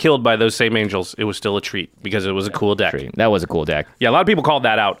I got killed by those same angels, it was still a treat because it was a cool deck. That was a cool deck. Yeah, a lot of people called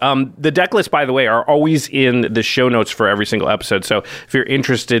that out. The deck lists, by the way, are always in the show notes for every single episode. So if you're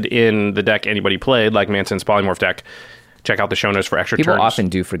interested in the deck anybody played, like Manson's Polymorph deck, check out the show notes for extra People turns. often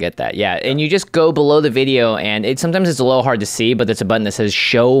do forget that, yeah. And you just go below the video, and sometimes it's a little hard to see, but there's a button that says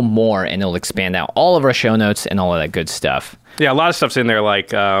show more, and it'll expand out all of our show notes and all of that good stuff. Yeah, a lot of stuff's in there,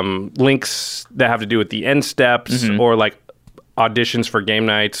 like links that have to do with the end steps, or like auditions for game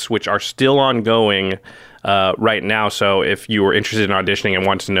nights, which are still ongoing right now. So if you were interested in auditioning and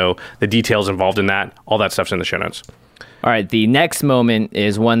want to know the details involved in that, all that stuff's in the show notes. All right, the next moment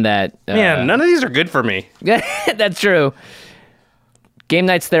is one that... Man, none of these are good for me. That's true. Game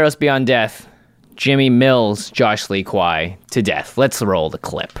Nights Theros Beyond Death. Jimmy Mills, Josh Lee Kwai to death. Let's roll the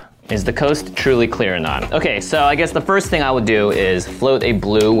clip. Is the coast truly clear or not? Okay, so I guess the first thing I would do is float a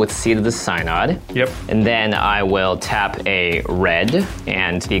blue with Seed of the Synod. Yep. And then I will tap a red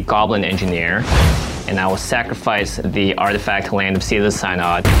and the Goblin Engineer. And I will sacrifice the artifact land of Seed of the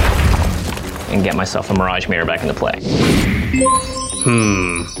Synod and get myself a Mirage Mirror back into play.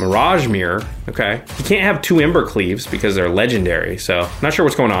 Mirage Mirror. Okay. You can't have 2 Ember Cleaves because they're legendary, so not sure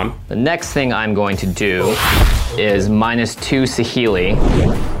what's going on. The next thing I'm going to do is -2 Saheeli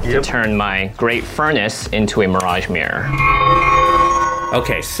to turn my Great Furnace into a Mirage Mirror.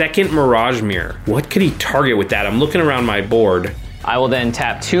 Okay, second Mirage Mirror. What could he target with that? I'm looking around my board. I will then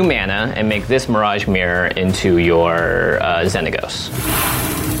tap 2 mana and make this Mirage Mirror into your Xenagos.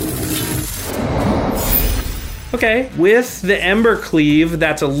 Okay, with the Ember Cleave,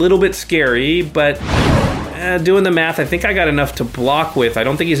 that's a little bit scary, but doing the math, I think I got enough to block with. I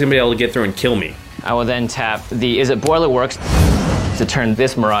don't think he's going to be able to get through and kill me. I will then tap the Is It Boiler Works to turn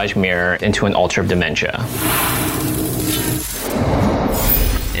this Mirage Mirror into an Altar of Dementia.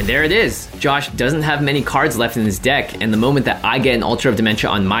 And there it is. Josh doesn't have many cards left in his deck, and the moment that I get an Altar of Dementia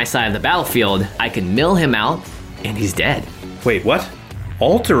on my side of the battlefield, I can mill him out, and he's dead. Wait, what?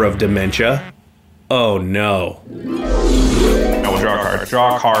 Altar of Dementia? Oh no. I will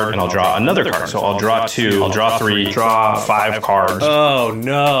draw a card, and I'll draw another card. So I'll draw 2, I'll draw 3, draw 5 cards. Oh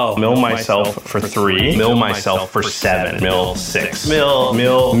no. Mill myself for 3, mill myself for 7, mill 6,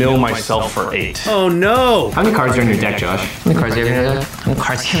 mill myself for 8. Oh no. How many cards are in your deck, Josh? How many cards are in your deck? How many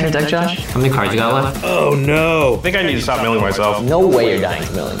cards are in your deck, Josh? How many cards you got left? Oh no. I think I need to stop milling myself. No way you're dying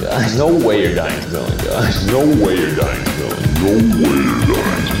to milling, Josh. No way you're dying to milling, Josh. No way you're dying to milling. No way you're dying to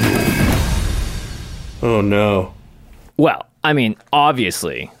milling. Oh no. Well, I mean,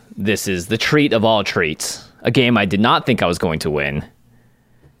 obviously, this is the treat of all treats. A game I did not think I was going to win.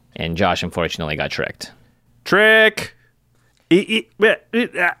 And Josh unfortunately got tricked. Trick!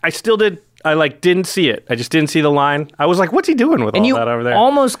 I still did. I didn't see it. I just didn't see the line. I was like, what's he doing with all that over there? And you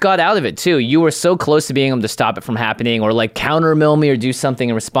almost got out of it, too. You were so close to being able to stop it from happening or counter mill me or do something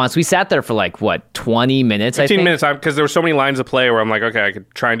in response. We sat there for 20 minutes, 15 minutes, because there were so many lines of play where I'm like, okay, I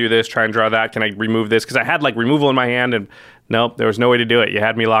could try and do this, try and draw that. Can I remove this? Because I had removal in my hand and nope, there was no way to do it. You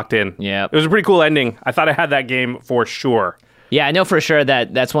had me locked in. Yeah. It was a pretty cool ending. I thought I had that game for sure. Yeah, I know for sure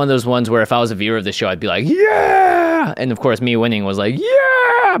that that's one of those ones where if I was a viewer of the show, I'd be like, yeah! And of course, me winning was like,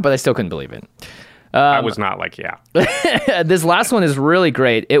 yeah! But I still couldn't believe it. I was not yeah. This last one is really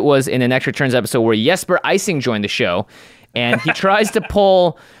great. It was in an Extra Turns episode where Jesper Icing joined the show, and he tries to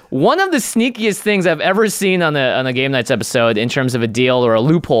pull one of the sneakiest things I've ever seen on a Game Nights episode in terms of a deal or a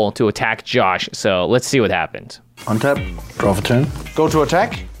loophole to attack Josh. So let's see what happened. Untap, draw for turn. Go to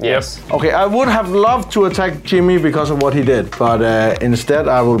attack? Yes. Okay, I would have loved to attack Jimmy because of what he did, but instead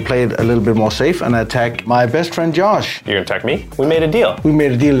I will play it a little bit more safe and attack my best friend Josh. You're gonna attack me? We made a deal. We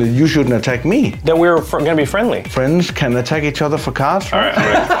made a deal that you shouldn't attack me. That we were gonna be friendly. Friends can attack each other for cards, right?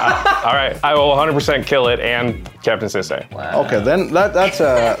 All right. I will 100% kill it and Captain Sisse. Wow. Okay, then that's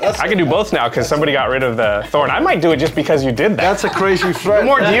I can do both now because somebody got rid of the Thorn. I might do it just because you did that. That's a crazy threat.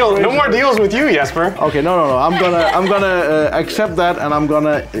 No more deals with you, Jesper. Okay, no. I'm gonna accept that, and I'm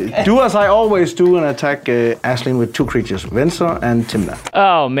gonna do as I always do and attack Aisling with 2 creatures, Venser and Timna.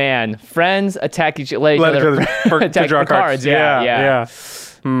 Oh man, friends attack each other. To draw cards. Yeah.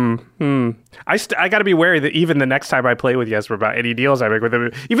 I got to be wary that even the next time I play with Jesper about any deals I make with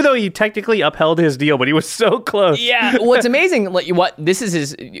him, even though he technically upheld his deal, but he was so close. Yeah. What's amazing, this is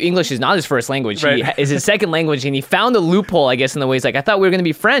his English is not his first language. Right. He is his second language, and he found a loophole, I guess, in the way he's like, I thought we were going to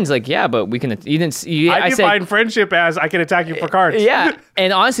be friends. Like, yeah, but we can. I define friendship as I can attack you for cards. Yeah.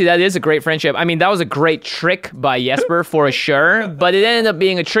 And honestly, that is a great friendship. I mean, that was a great trick by Jesper for sure, but it ended up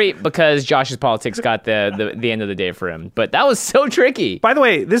being a treat because Josh's politics got the end of the day for him. But that was so tricky. By the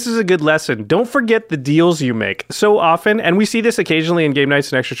way, this is a good lesson. Don't forget the deals you make. So often, and we see this occasionally in game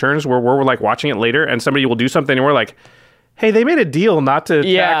nights and extra turns where we're like watching it later and somebody will do something and we're like, hey, they made a deal not to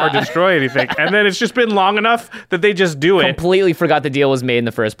attack or destroy anything. And then it's just been long enough that they just do it. Completely forgot the deal was made in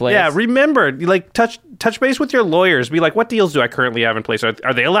the first place. Yeah, remember, like touch base with your lawyers. Be like, what deals do I currently have in place?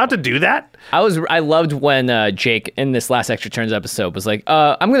 Are they allowed to do that? I loved when Jake in this last Extra Turns episode was like,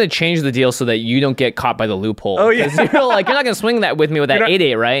 I'm going to change the deal so that you don't get caught by the loophole. Oh, yeah. You're like, you're not going to swing that with me with that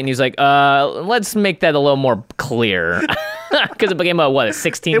 8-8, right? And he's like, let's make that a little more clear. Because it became a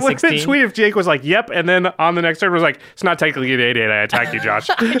 16-16? It would have been sweet if Jake was like, yep, and then on the next turn was like, it's not technically an 8-8, I attacked you, Josh.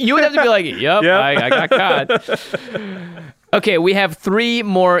 You would have to be like, yep. I got caught. Okay, we have 3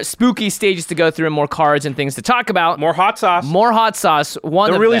 more spooky stages to go through and more cards and things to talk about. More hot sauce. One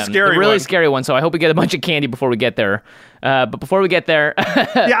the of really them. Scary the really one. scary one. So I hope we get a bunch of candy before we get there. But before we get there...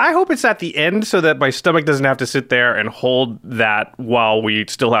 Yeah, I hope it's at the end so that my stomach doesn't have to sit there and hold that while we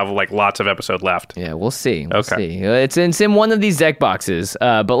still have like lots of episode left. Yeah, we'll see. We'll see. It's in one of these deck boxes.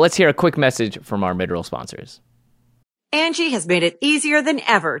 But let's hear a quick message from our mid-roll sponsors. Angie has made it easier than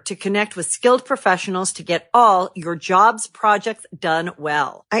ever to connect with skilled professionals to get all your jobs projects done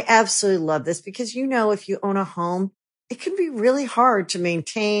well. I absolutely love this because, if you own a home, it can be really hard to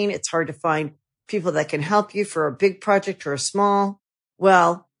maintain. It's hard to find people that can help you for a big project or a small.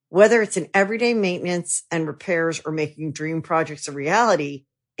 Well, whether it's in everyday maintenance and repairs or making dream projects a reality,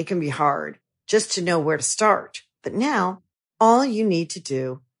 it can be hard just to know where to start. But now all you need to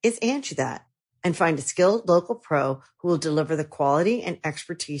do is Angie that and find a skilled local pro who will deliver the quality and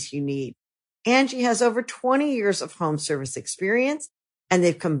expertise you need. Angie has over 20 years of home service experience, and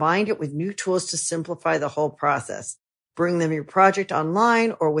they've combined it with new tools to simplify the whole process. Bring them your project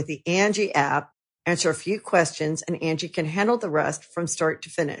online or with the Angie app, answer a few questions, and Angie can handle the rest from start to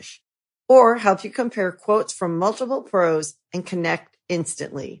finish. Or help you compare quotes from multiple pros and connect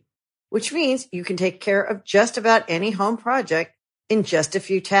instantly, which means you can take care of just about any home project in just a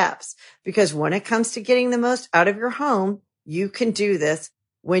few taps. Because when it comes to getting the most out of your home, you can do this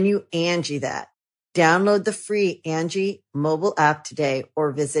when you Angie that. Download the free Angie mobile app today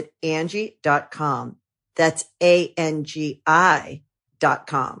or visit Angie.com. That's ANGI.com.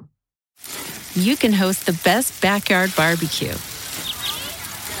 You can host the best backyard barbecue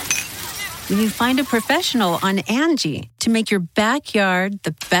when you find a professional on Angie to make your backyard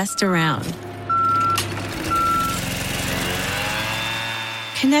the best around.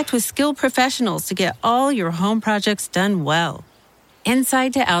 Connect with skilled professionals to get all your home projects done well.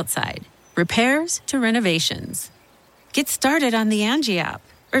 Inside to outside, repairs to renovations. Get started on the Angie app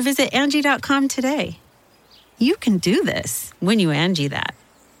or visit Angie.com today. You can do this when you Angie that.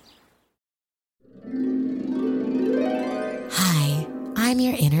 Hi, I'm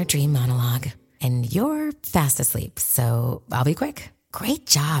your inner dream monologue, and you're fast asleep, so I'll be quick. Great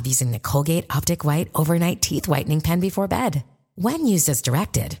job using the Colgate Optic White Overnight Teeth Whitening Pen before bed. When used as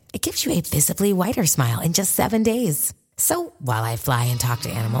directed, it gives you a visibly whiter smile in just 7 days. So while I fly and talk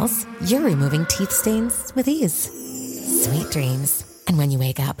to animals, you're removing teeth stains with ease. Sweet dreams. And when you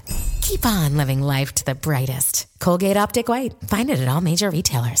wake up, keep on living life to the brightest. Colgate Optic White. Find it at all major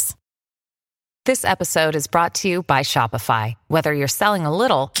retailers. This episode is brought to you by Shopify. Whether you're selling a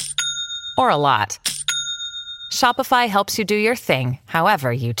little or a lot, Shopify helps you do your thing,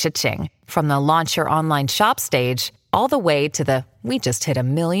 however you cha-ching. From the launch your online shop stage, all the way to the we just hit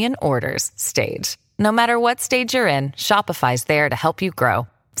 1 million orders stage. No matter what stage you're in, Shopify's there to help you grow.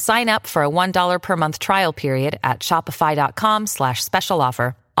 Sign up for a $1 per month trial period at shopify.com/special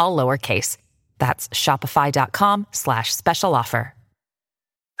offer, all lowercase. That's shopify.com/special offer.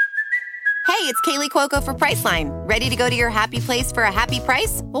 Hey, it's Kaylee Cuoco for Priceline. Ready to go to your happy place for a happy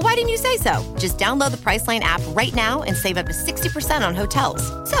price? Well, why didn't you say so? Just download the Priceline app right now and save up to 60% on hotels.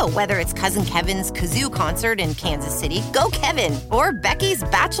 So whether it's Cousin Kevin's Kazoo Concert in Kansas City, go Kevin, or Becky's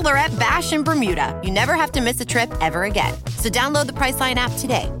Bachelorette Bash in Bermuda, you never have to miss a trip ever again. So download the Priceline app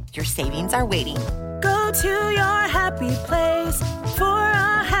today. Your savings are waiting. Go to your happy place for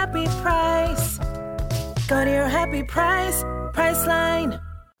a happy price. Go to your happy price, Priceline.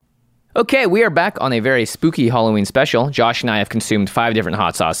 Okay, we are back on a very spooky Halloween special. Josh and I have consumed 5 different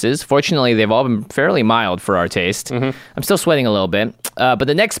hot sauces. Fortunately, they've all been fairly mild for our taste. I'm still sweating a little bit. But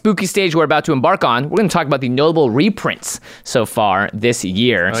the next spooky stage we're about to embark on, we're going to talk about the notable reprints so far this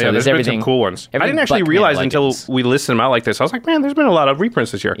year. Oh, yeah, there's been some cool ones. I didn't actually realize until we listed them out like this. I was like, man, there's been a lot of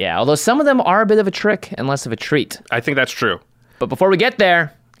reprints this year. Yeah, although some of them are a bit of a trick and less of a treat. I think that's true. But before we get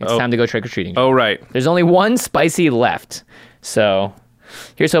there, it's time to go trick-or-treating. Oh, right. There's only one spicy left. So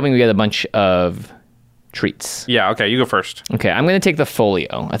here's hoping we get a bunch of treats. Yeah, okay, you go first. Okay, I'm going to take the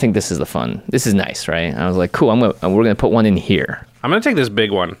folio. I think this is the fun. This is nice, right? I was like, cool, we're going to put one in here. I'm going to take this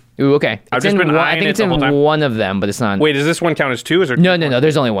big one. Ooh, okay. I've just been I think it's in one of them, but it's not. Wait, does this one count as 2? Is there No,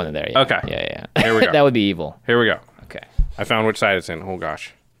 there's only one in there. Yeah. Okay. Yeah. Here we go. That would be evil. Here we go. Okay. I found which side it's in. Oh,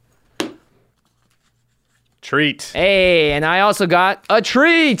 gosh. Treat. Hey, and I also got a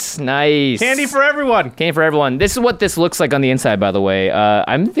treat. Nice. Candy for everyone. Candy for everyone. This is what this looks like on the inside, by the way.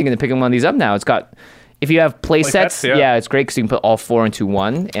 I'm thinking of picking one of these up now. It's got, if you have play sets, yeah, it's great because you can put all 4 into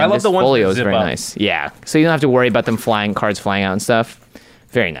one. And I love the ones folio that is zip very up. nice. Yeah, so you don't have to worry about them cards flying out and stuff.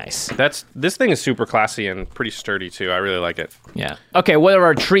 Very nice. This thing is super classy and pretty sturdy too. I really like it. Yeah. Okay, what are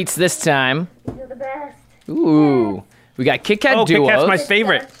our treats this time? You're the best. Ooh, we got Kit Kat Oh, Duos. Kit Kat's my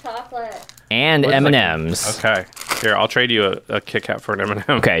favorite. Chocolate. And M&Ms. Okay. Here, I'll trade you a Kit Kat for an M&M.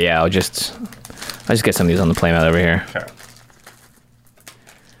 Okay, yeah, I'll just get some of these on the playmat over here. Okay.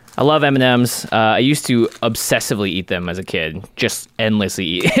 I love M&Ms. I used to obsessively eat them as a kid. Just endlessly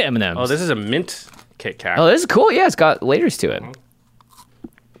eat M&Ms. Oh, this is a mint Kit Kat. Oh, this is cool. Yeah, it's got layers to it.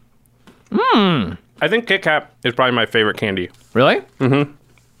 I think Kit Kat is probably my favorite candy. Really? Mm-hmm.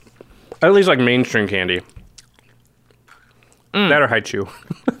 At least like mainstream candy. That or Hi Chew.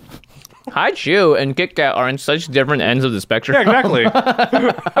 Hi Chew and Kit Kat are in such different ends of the spectrum. Yeah, exactly.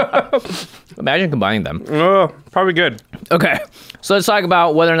 Imagine combining them. Oh, probably good. Okay, so let's talk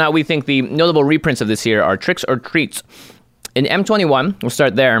about whether or not we think the notable reprints of this year are tricks or treats. In M21, we'll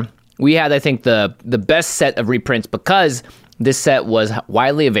start there. We had, I think, the best set of reprints because this set was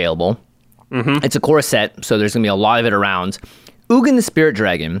widely available. It's a core set, so there's going to be a lot of it around. Ugin the Spirit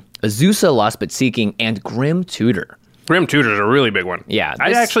Dragon, Azusa Lost But Seeking, and Grim Tutor. Grim Tutor's a really big one. Yeah.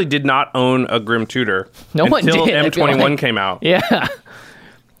 I actually did not own a Grim Tutor until M21 came out. Yeah.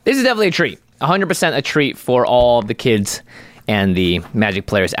 This is definitely a treat. 100% a treat for all the kids and the Magic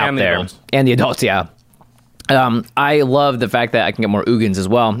players out there. Adults. And the adults, yeah. I love the fact that I can get more Ugins as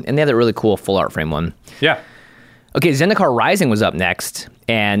well. And they have that really cool full art frame one. Yeah. Okay, Zendikar Rising was up next.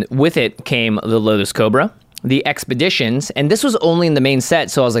 And with it came the Lotus Cobra, the Expeditions, and this was only in the main set,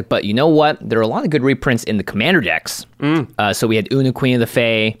 so I was like, but you know what? There are a lot of good reprints in the Commander decks. So we had Una, Queen of the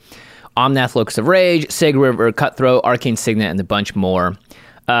Fae, Omnath, Locust of Rage, Sag River, Cutthroat, Arcane Signet, and a bunch more.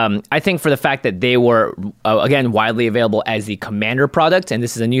 I think for the fact that they were, again, widely available as the Commander product, and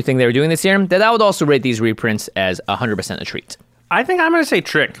this is a new thing they were doing this year, that I would also rate these reprints as 100% a treat. I think I'm going to say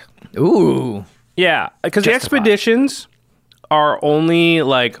trick. Ooh. Yeah, because the Expeditions are only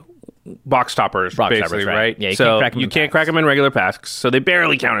like box toppers, basically, right? Yeah, you can't crack them in regular packs, so they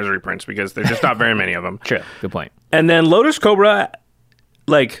barely count as reprints because there's just not very many of them. True, good point. And then Lotus Cobra,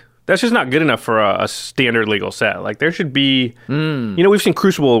 like, that's just not good enough for a standard legal set. Like, there should be, you know, we've seen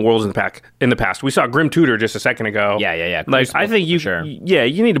Crucible and Worlds in the past. We saw Grim Tutor just a second ago. Yeah. Like, I think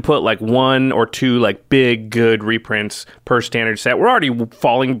you need to put like 1 or 2 like big good reprints per standard set. We're already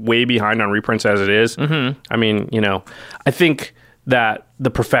falling way behind on reprints as it is. I mean, you know, I think that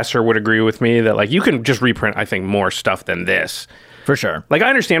the professor would agree with me that like you can just reprint, I think, more stuff than this. For sure. Like, I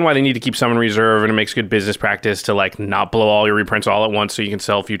understand why they need to keep some in reserve, and it makes good business practice to, like, not blow all your reprints all at once so you can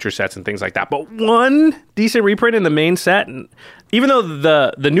sell future sets and things like that. But one decent reprint in the main set, even though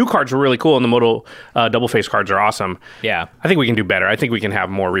the new cards were really cool and the modal double-face cards are awesome, yeah, I think we can do better. I think we can have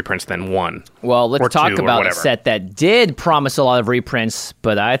more reprints than one. Well, let's talk about a set that did promise a lot of reprints,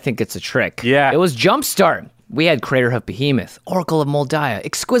 but I think it's a trick. Yeah. It was Jumpstart. We had Craterhoof Behemoth, Oracle of Moldiah,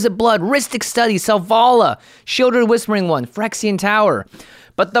 Exquisite Blood, Rhystic Study, Selvala, Shielded Whispering One, Phyrexian Tower.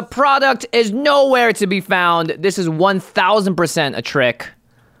 But the product is nowhere to be found. This is 1000% a trick.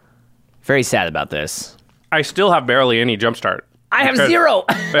 Very sad about this. I still have barely any Jumpstart. I have 0.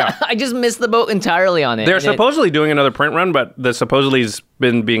 Yeah. I just missed the boat entirely on it. They're supposedly doing another print run, but the supposedly's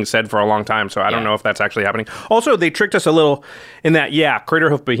been being said for a long time, so I don't know if that's actually happening. Also, they tricked us a little in that,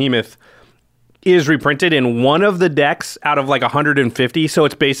 Craterhoof Behemoth is reprinted in one of the decks out of like 150, so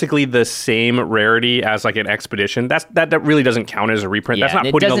it's basically the same rarity as like an expedition. That really doesn't count as a reprint. Yeah, that's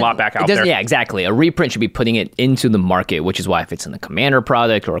not putting a lot back out there. Yeah, exactly. A reprint should be putting it into the market, which is why if it's in the Commander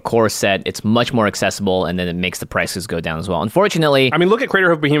product or a core set, it's much more accessible, and then it makes the prices go down as well. Unfortunately, I mean, look at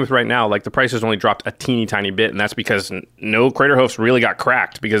Craterhoof Behemoth right now. Like the price has only dropped a teeny tiny bit, and that's because no Craterhoofs really got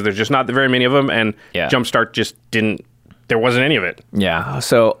cracked because there's just not very many of them, and Jumpstart just didn't. There wasn't any of it. Yeah.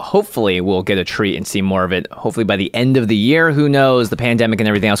 So hopefully we'll get a treat and see more of it. Hopefully by the end of the year. Who knows? The pandemic and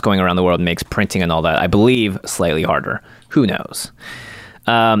everything else going around the world makes printing and all that, I believe, slightly harder. Who knows?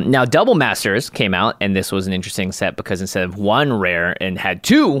 Now, Double Masters came out, and this was an interesting set because instead of one rare and had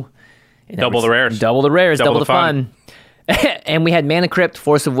two, double the rares, double the fun. And we had Mana Crypt,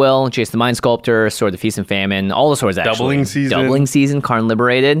 Force of Will, Chase the Mind Sculptor, Sword of Feast and Famine, all the swords actually. Doubling season, Karn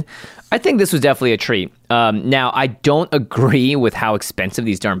Liberated. I think this was definitely a treat. Now, I don't agree with how expensive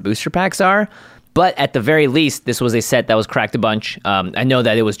these darn booster packs are, but at the very least, this was a set that was cracked a bunch. I know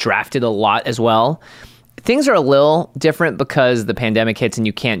that it was drafted a lot as well. Things are a little different because the pandemic hits and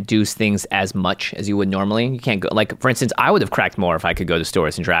you can't do things as much as you would normally. You can't go, like, for instance, I would have cracked more if I could go to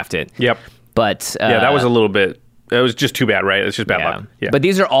stores and draft it. Yep. But that was a little bit. It was just too bad, right? It's just bad luck. Yeah. But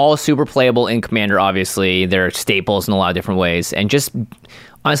these are all super playable in Commander, obviously. They're staples in a lot of different ways. And just,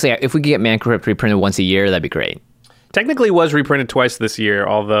 honestly, if we could get Mana Crypt reprinted once a year, that'd be great. Technically was reprinted twice this year,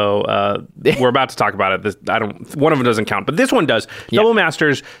 although we're about to talk about it. One of them doesn't count, but this one does. Yep. Double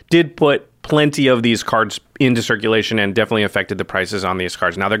Masters did put plenty of these cards into circulation and definitely affected the prices on these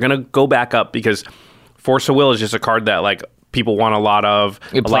cards. Now they're going to go back up because Force of Will is just a card that, like, people want a lot of.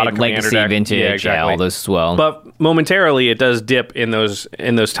 A lot of Commander Legacy, deck. Vintage, all those as well. But momentarily, it does dip in those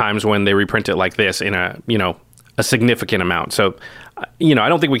times when they reprint it like this in a significant amount. So, I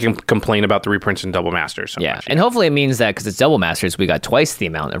don't think we can complain about the reprints in Double Masters so much. And hopefully it means that because it's Double Masters, we got twice the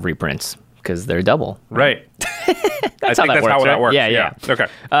amount of reprints because they're double. Right. That's how that works. Yeah. Okay.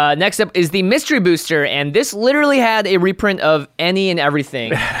 Next up is the Mystery Booster, and this literally had a reprint of any and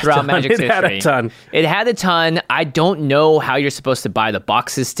everything throughout Magic's history. It had a ton. I don't know how you're supposed to buy the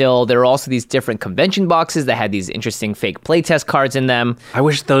boxes still. There are also these different convention boxes that had these interesting fake playtest cards in them. I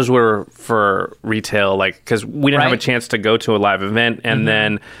wish those were for retail, because we didn't have a chance to go to a live event, and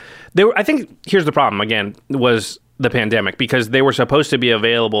then I think here's the problem again was the pandemic, because they were supposed to be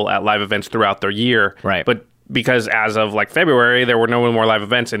available at live events throughout the year, right? But because as of February, there were no more live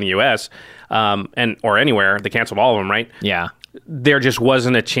events in the U.S. Or anywhere. They canceled all of them, right? Yeah. There just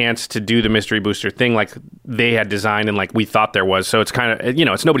wasn't a chance to do the Mystery Booster thing like they had designed and like we thought there was. So it's kind of,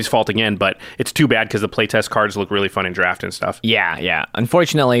 it's nobody's fault again, but it's too bad because the playtest cards look really fun in draft and stuff. Yeah.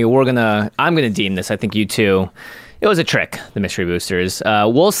 Unfortunately, I'm going to deem this, I think you too, it was a trick, the Mystery Boosters.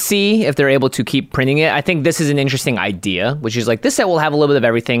 We'll see if they're able to keep printing it. I think this is an interesting idea, which is this set will have a little bit of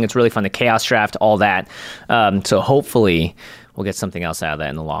everything. It's really fun to Chaos Draft, all that. So hopefully we'll get something else out of that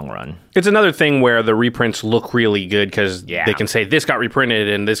in the long run. It's another thing where the reprints look really good because they can say this got reprinted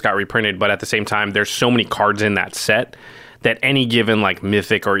and this got reprinted, but at the same time, there's so many cards in that set that any given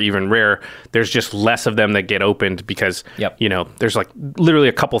mythic or even rare, there's just less of them that get opened because, there's literally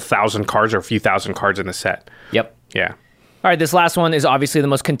a couple thousand cards or a few thousand cards in the set. Yep. Yeah. All right, this last one is obviously the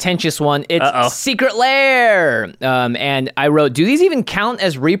most contentious one. It's Secret Lair. And I wrote, do these even count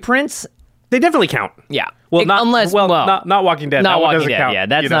as reprints? They definitely count. Yeah. Well, not Walking Dead. Not that Walking Dead. Count, yeah,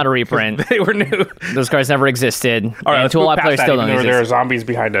 that's not a reprint. They were new. Those cards never existed. All right, and Tool players still don't exist. There are zombies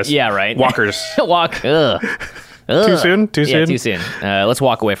behind us. Yeah, right. Walkers. Too soon? Yeah, too soon. Let's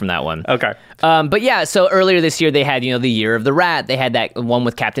walk away from that one. Okay. But yeah, so earlier this year they had, the Year of the Rat. They had that one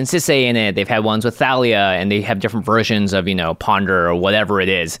with Captain Sisay in it. They've had ones with Thalia, and they have different versions of, Ponder or whatever it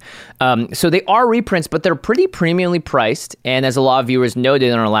is. So they are reprints, but they're pretty premiumly priced. And as a lot of viewers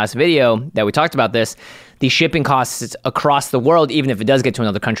noted in our last video that we talked about this, the shipping costs across the world, even if it does get to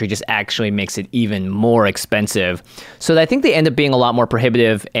another country, just actually makes it even more expensive. So I think they end up being a lot more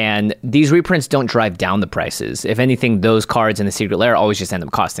prohibitive, and these reprints don't drive down the prices. If anything, those cards in the Secret Lair always just end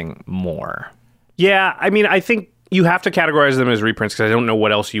up costing more. Yeah, I mean, I think you have to categorize them as reprints because I don't know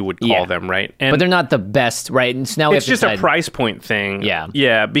what else you would call them, right? But they're not the best, right? And so now it's just a price point thing. Yeah.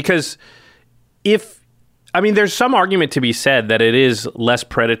 Yeah, because there's some argument to be said that it is less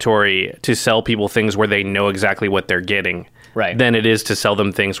predatory to sell people things where they know exactly what they're getting than it is to sell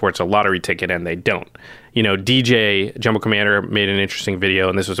them things where it's a lottery ticket and they don't. DJ, Jumbo Commander, made an interesting video,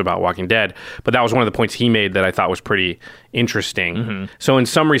 and this was about Walking Dead, but that was one of the points he made that I thought was pretty interesting. Mm-hmm. So in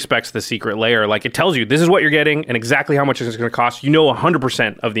some respects, the Secret Lair, it tells you this is what you're getting and exactly how much it's going to cost.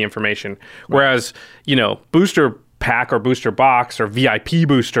 100% of the information. Whereas, booster pack or booster box or VIP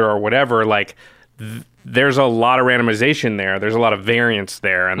booster or whatever, there's a lot of randomization there. There's a lot of variance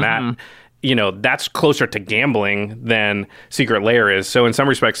there, and that that's closer to gambling than Secret Lair is. So in some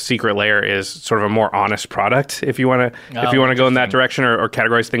respects, Secret Lair is sort of a more honest product if you want to go in that direction or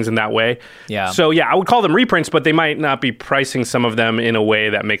categorize things in that way. Yeah. So I would call them reprints, but they might not be pricing some of them in a way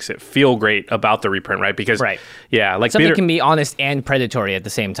that makes it feel great about the reprint, right? Because like something can be honest and predatory at the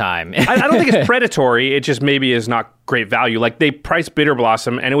same time. I don't think it's predatory. It just maybe is not great value. Like they priced Bitter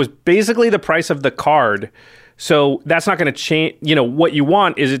Blossom, and it was basically the price of the card. So that's not going to change. What you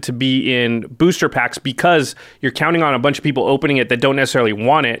want is it to be in booster packs because you're counting on a bunch of people opening it that don't necessarily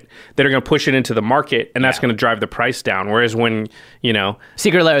want it, that are going to push it into the market, and that's going to drive the price down. Whereas when,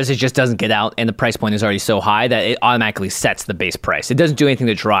 Secret Lair, it just doesn't get out, and the price point is already so high that it automatically sets the base price. It doesn't do anything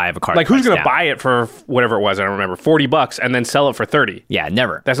to drive a card. Like who's going to buy it for whatever it was, I don't remember, $40 and then sell it for $30? Yeah,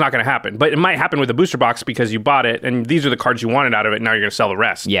 never. That's not going to happen. But it might happen with a booster box because you bought it, and these are the cards you wanted out of it, and now you're going to sell the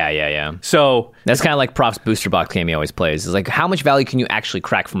rest. Yeah. So that's kind of like Prof's booster box game he always plays. It's like, how much value can you actually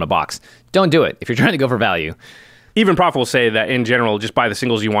crack from a box? Don't do it if you're trying to go for value. Even Prof will say that in general, just buy the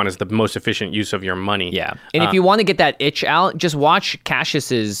singles you want is the most efficient use of your money. Yeah. And if you want to get that itch out, just watch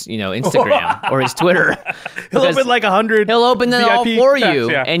Cassius's, Instagram or his Twitter. He'll open like 100. He'll open them all for packs, you,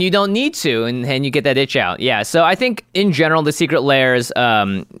 and you don't need to, and you get that itch out. Yeah. So I think in general, the Secret Lairs,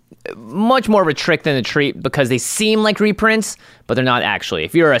 much more of a trick than a treat because they seem like reprints, but they're not actually.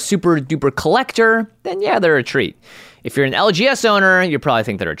 If you're a super duper collector, then yeah, they're a treat. If you're an LGS owner, you probably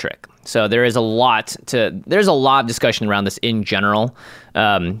think they're a trick. So there's a lot of discussion around this in general.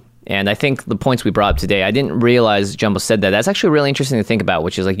 And I think the points we brought up today, I didn't realize Jumbo said that. That's actually really interesting to think about,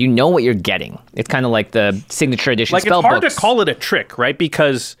 which is like, what you're getting. It's kind of like the signature edition spell books. It's hard books. to call it a trick, right?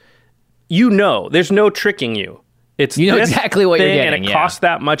 Because there's no tricking you. It's exactly what you're getting, and it costs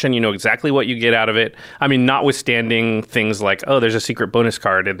that much, and you know exactly what you get out of it. I mean, notwithstanding things like, there's a secret bonus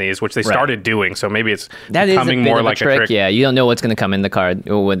card in these, which they started doing, so maybe it's becoming more like a trick. Yeah, you don't know what's going to come in the card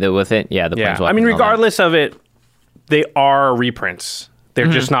with it. Yeah, I mean, regardless of it, they are reprints. They're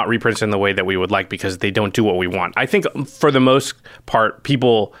just not reprints in the way that we would like because they don't do what we want. I think for the most part,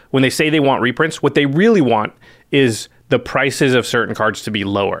 people, when they say they want reprints, what they really want is the prices of certain cards to be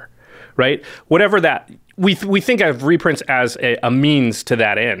lower, right? Whatever that... We think of reprints as a means to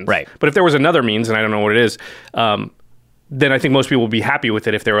that end. Right. But if there was another means, and I don't know what it is, then I think most people would be happy with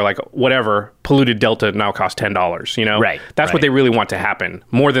it if they were like, whatever, polluted Delta now costs $10, Right. That's what they really want to happen,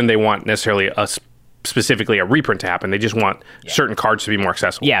 more than they want necessarily specifically a reprint to happen. They just want certain cards to be more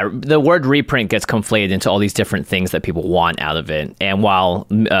accessible. Yeah, the word reprint gets conflated into all these different things that people want out of it. And while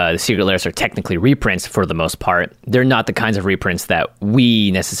the Secret Lairs are technically reprints for the most part, they're not the kinds of reprints that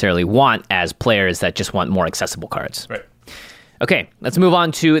we necessarily want as players that just want more accessible cards. Right. Okay, let's move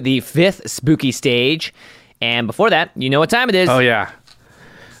on to the 5th spooky stage. And before that, you know what time it is. Oh, yeah.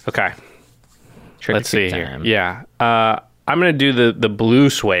 Okay. Let's see time. here. Yeah. I'm going to do the blue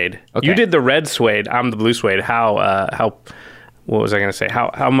suede. Okay. You did the red suede. I'm the blue suede. How what was I going to say?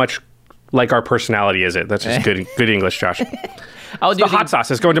 How much like our personality is it? That's just good English, Josh. I'll do the hot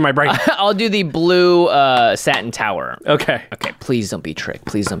sauce. It's going to my brain. I'll do the blue satin tower. Okay. Please don't be tricked.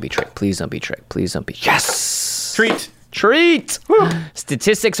 Please don't be tricked. Please don't be tricked. Please don't be... Yes! Treat! Woo.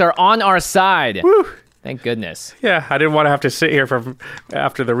 Statistics are on our side. Woo. Thank goodness. Yeah, I didn't want to have to sit here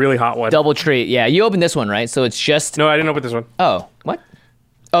after the really hot one. Double treat. Yeah, you opened this one, right? So it's just... No, I didn't open this one. Oh, what?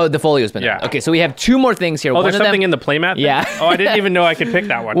 Oh, the folio's been out. Okay, so we have 2 more things here. Oh, there's something in the playmat? Yeah. Oh, I didn't even know I could pick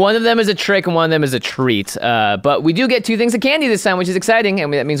that one. One of them is a trick and one of them is a treat. But we do get 2 things of candy this time, which is exciting,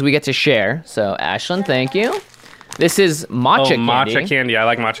 and that means we get to share. So, Ashlyn, thank you. This is matcha candy. Matcha candy. I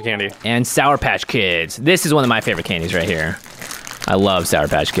like matcha candy. And Sour Patch Kids. This is one of my favorite candies right here. I love Sour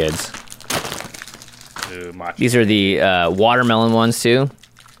Patch Kids. Ooh, matcha. These are the watermelon ones, too.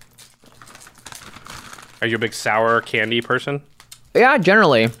 Are you a big sour candy person? Yeah,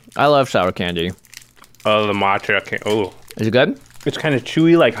 generally. I love sour candy. Oh, the matcha candy. Oh. Is it good? It's kind of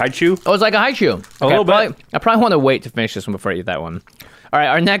chewy, like Haichu. Oh, it's like a Haichu. Okay, a little bit. I probably want to wait to finish this one before I eat that one. All right,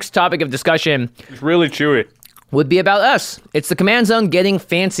 our next topic of discussion... It's really chewy. ...would be about us. It's the Command Zone getting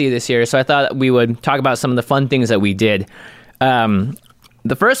fancy this year, so I thought we would talk about some of the fun things that we did.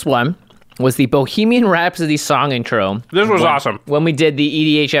 The first one was the Bohemian Rhapsody song intro. This was awesome. When we did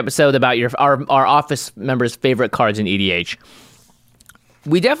the EDH episode about our office members' favorite cards in EDH.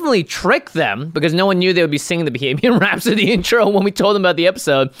 We definitely tricked them because no one knew they would be singing the Bohemian Rhapsody intro when we told them about the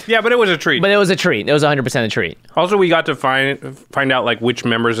episode. Yeah, but it was a treat. It was a treat. It was 100% a treat. Also, we got to find out like which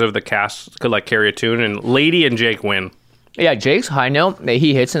members of the cast could like carry a tune, and Lady and Jake win. Yeah, Jake's high note.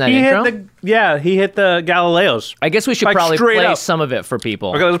 He hits in that intro. He hit the Galileos. I guess we should probably play some of it for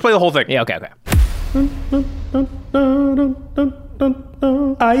people. Okay, let's play the whole thing. Yeah, okay.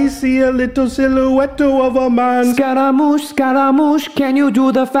 I see a little silhouette of a man. Scaramouche, Scaramouche, can you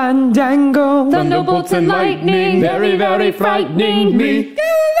do the fandango? Thunderbolts and lightning, very, very frightening me.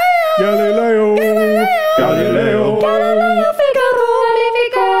 Galileo, Galileo, Galileo Figaro,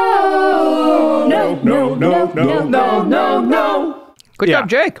 no. Good job,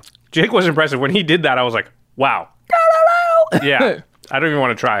 Jake. Jake was impressive. When he did that, I was like, wow. Yeah, I don't even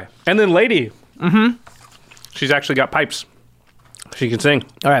want to try. And then Lady. Mm-hmm. She's actually got pipes. She can sing.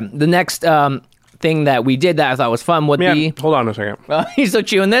 All right. The next thing that we did that I thought was fun would be... Hold on a second. You still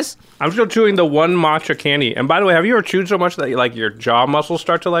chewing this? I'm still chewing the one matcha candy. And by the way, have you ever chewed so much that your jaw muscles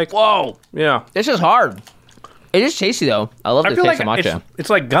start to Whoa. Yeah. This is hard. It is tasty, though. I love the taste of matcha. It's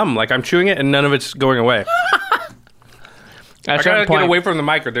like gum. Like I'm chewing it and none of it's going away. I gotta get away from the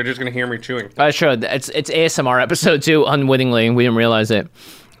mic or they're just gonna hear me chewing. I should. It's ASMR episode 2, unwittingly. We didn't realize it.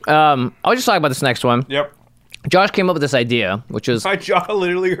 I'll just talk about this next one. Yep. Josh came up with this idea, which is... My jaw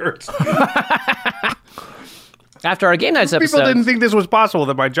literally hurts. After our game nights episode... People didn't think this was possible,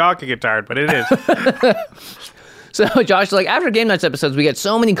 that my jaw could get tired, but it is. So Josh is like, after game nights episodes, we get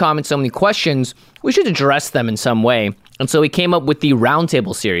so many comments, so many questions, we should address them in some way. And so we came up with the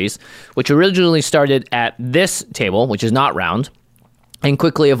Roundtable series, which originally started at this table, which is not round, and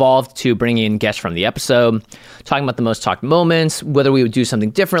quickly evolved to bringing in guests from the episode, talking about the most talked moments, whether we would do something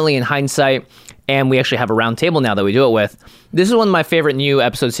differently in hindsight, and we actually have a round table now that we do it with. This is one of my favorite new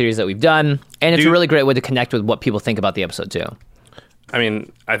episode series that we've done, and it's a really great way to connect with what people think about the episode too. I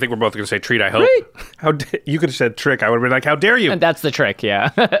mean, I think we're both going to say treat, I hope. You could have said trick. I would have been like, how dare you? And that's the trick,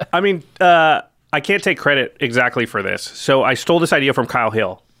 yeah. I mean, I can't take credit exactly for this. So I stole this idea from Kyle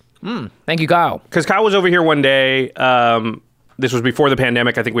Hill. Thank you, Kyle. Because Kyle was over here one day. This was before the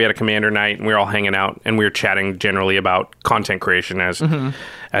pandemic. I think we had a commander night and we were all hanging out and we were chatting generally about content creation as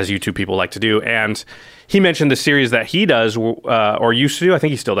YouTube people like to do. And he mentioned the series that he does or used to do. I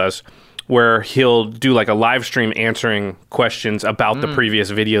think he still does, where he'll do like a live stream answering questions about the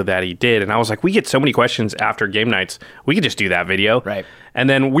previous video that he did. And I was like, we get so many questions after game nights. We could just do that video. Right. And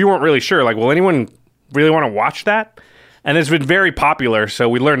then we weren't really sure, like, will anyone really want to watch that? And it's been very popular, so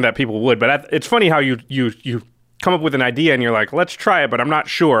we learned that people would. But it's funny how you come up with an idea and you're like, let's try it, but I'm not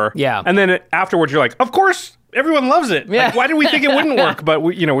sure. Yeah. And then afterwards you're like, of course, everyone loves it. Yeah. Like, why did we think it wouldn't work? But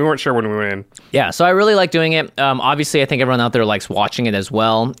we weren't sure when we went in. Yeah, so I really like doing it. Obviously, I think everyone out there likes watching it as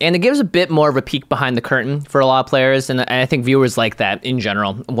well. And it gives a bit more of a peek behind the curtain for a lot of players. And I think viewers like that in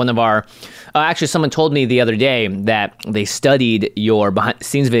general. One of our... actually, someone told me the other day that they studied your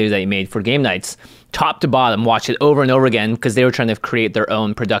behind-the-scenes videos that you made for game nights, top to bottom, watched it over and over again because they were trying to create their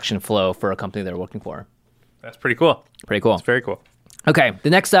own production flow for a company they were working for. That's pretty cool. Pretty cool. It's very cool. Okay, the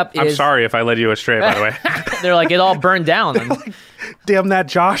next up is... I'm sorry if I led you astray, by the way. They're like, it all burned down. Like, damn that,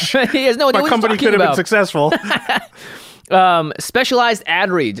 Josh. He has no idea My company could have been successful. Specialized ad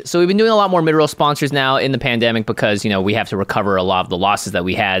read. So we've been doing a lot more mid-roll sponsors now in the pandemic because, we have to recover a lot of the losses that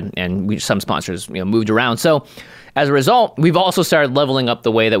we had, and some sponsors, moved around. So as a result, we've also started leveling up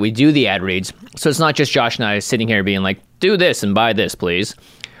the way that we do the ad reads. So it's not just Josh and I sitting here being like, do this and buy this, please.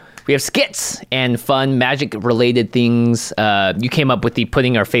 We have skits and fun magic-related things. You came up with the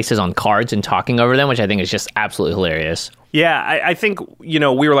putting our faces on cards and talking over them, which I think is just absolutely hilarious. Yeah, I think, we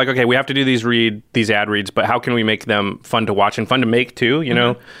were like, okay, we have to do these ad reads, but how can we make them fun to watch and fun to make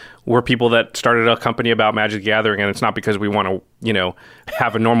too, We're people that started a company about Magic the Gathering, and it's not because we want to,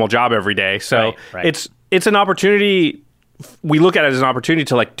 have a normal job every day. So right. It's an opportunity. We look at it as an opportunity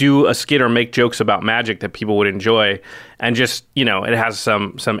to like do a skit or make jokes about Magic that people would enjoy, and just it has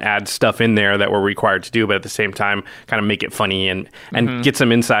some ad stuff in there that we're required to do, but at the same time kind of make it funny and get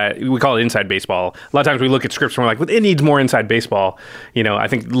some inside. We call it inside baseball. A lot of times we look at scripts and we're like, well, it needs more inside baseball. I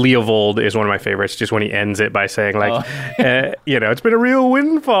think Leovold is one of my favorites, just when he ends it by saying like, it's been a real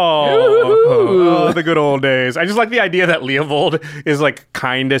windfall. Oh, the good old days. I just like the idea that Leovold is like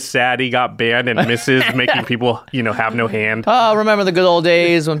kind of sad he got banned and misses making people have no hand. Oh, remember the good old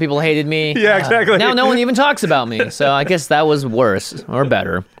days when people hated me? Yeah, exactly. Now no one even talks about me. So I guess that was worse or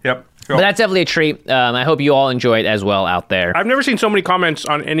better. Yep. Cool. But that's definitely a treat. I hope you all enjoy it as well out there. I've never seen so many comments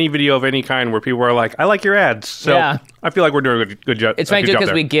on any video of any kind where people are like, I like your ads. So yeah. I feel like we're doing a good job. It's funny too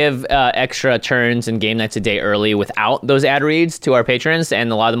because we give extra turns and game nights a day early without those ad reads to our patrons.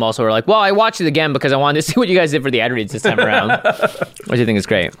 And a lot of them also are like, well, I watched it again because I wanted to see what you guys did for the ad reads this time around. Which I think is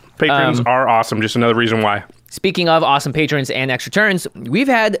great. Patrons are awesome. Just another reason why. Speaking of awesome patrons and extra turns, we've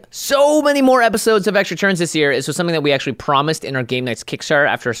had so many more episodes of extra turns this year. This was something that we actually promised in our Game Nights Kickstarter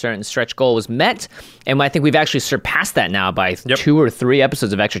after a certain stretch goal was met. And I think we've actually surpassed that now by 2 or 3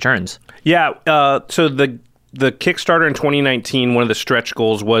 episodes of extra turns. Yeah. So the Kickstarter in 2019, one of the stretch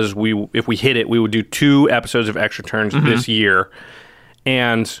goals was if we hit it, we would do 2 episodes of Extra Turns this year.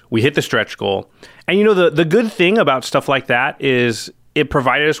 And we hit the stretch goal. And the good thing about stuff like that is it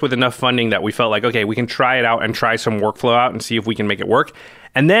provided us with enough funding that we felt like, okay, we can try it out and try some workflow out and see if we can make it work.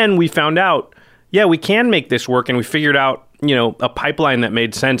 And then we found out, yeah, we can make this work. And we figured out, a pipeline that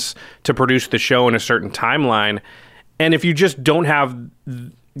made sense to produce the show in a certain timeline. And if you just don't have,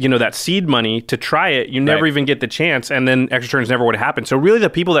 that seed money to try it, you never even get the chance. And then Extra Turns never would have happened. So really the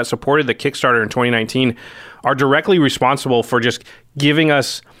people that supported the Kickstarter in 2019 are directly responsible for just giving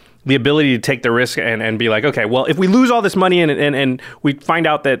us the ability to take the risk and be like, okay, well, if we lose all this money and we find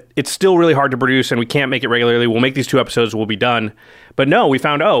out that it's still really hard to produce and we can't make it regularly, we'll make these 2 episodes, we'll be done. But no, we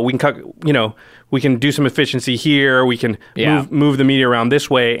found, we can cut, we can do some efficiency here, we can move the media around this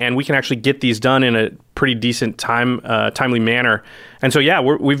way, and we can actually get these done in a pretty decent timely manner. And so,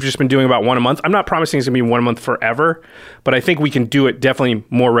 we've just been doing about 1 a month. I'm not promising it's going to be 1 a month forever, but I think we can do it definitely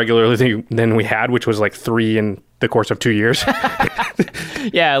more regularly than we had, which was like 3 in the course of 2 years.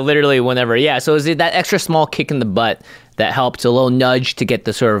 Yeah, literally whenever. Yeah, so is it that extra small kick in the butt that helped, a little nudge to get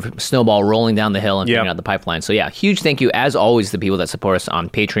the sort of snowball rolling down the hill and figuring out the pipeline. So huge thank you, as always, to the people that support us on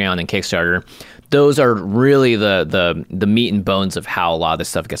Patreon and Kickstarter. Those are really the meat and bones of how a lot of this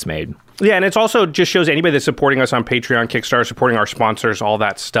stuff gets made. Yeah, and it's also just shows anybody that's supporting us on Patreon, Kickstarter, supporting our sponsors, all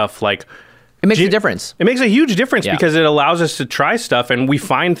that stuff, like... It makes a difference. It makes a huge difference because it allows us to try stuff, and we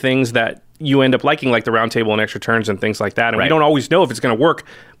find things that you end up liking, like the Roundtable and Extra Turns and things like that. And we don't always know if it's going to work,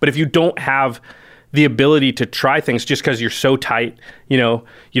 but if you don't have the ability to try things just because you're so tight, you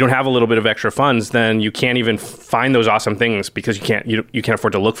don't have a little bit of extra funds, then you can't even find those awesome things because you can't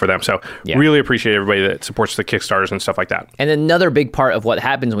afford to look for them. So really appreciate everybody that supports the Kickstarters and stuff like that. And another big part of what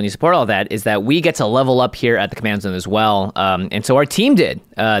happens when you support all that is that we get to level up here at the Command Zone as well. And so our team did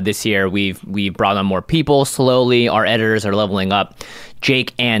this year. We've brought on more people slowly. Our editors are leveling up.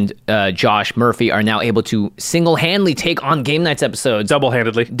 Jake and Josh Murphy are now able to single-handedly take on Game Nights episodes.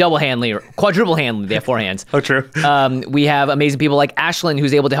 Double-handedly, or quadruple-handedly. They have 4 hands. Oh, true. We have amazing people like Ashlyn,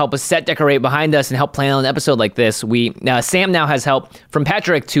 who's able to help us set decorate behind us and help plan on an episode like this. Sam now has help from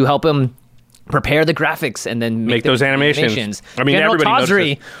Patrick to help him prepare the graphics and then make those animations. I mean, General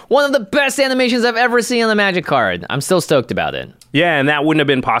Tawdry, one of the best animations I've ever seen on the Magic card. I'm still stoked about it. Yeah, and that wouldn't have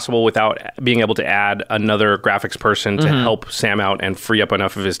been possible without being able to add another graphics person to help Sam out and free up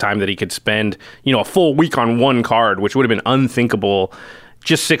enough of his time that he could spend, a full week on one card, which would have been unthinkable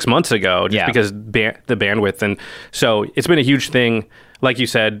just 6 months ago, because the bandwidth. And so it's been a huge thing, like you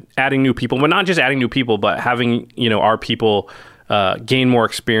said, adding new people, but not just adding new people, but having, our people gain more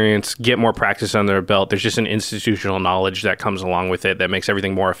experience, get more practice on their belt. There's just an institutional knowledge that comes along with it that makes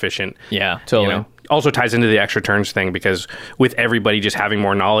everything more efficient. Yeah, totally. Also ties into the Extra Turns thing, because with everybody just having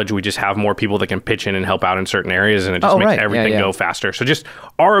more knowledge, we just have more people that can pitch in and help out in certain areas, and it just makes everything go faster. So just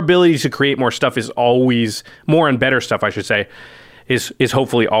our ability to create more stuff is always, more and better stuff, I should say, is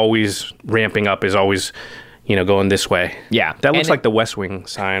hopefully always ramping up, is always... going this way. Yeah. That looks like the West Wing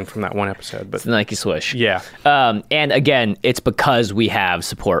sign from that one episode. But it's the Nike swoosh. Yeah. And again, it's because we have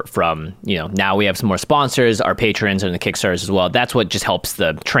support from, now we have some more sponsors, our patrons, and the Kickstarters as well. That's what just helps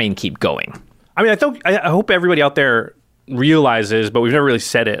the train keep going. I mean, I hope everybody out there realizes, but we've never really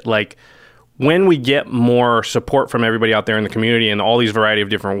said it, like, when we get more support from everybody out there in the community in all these variety of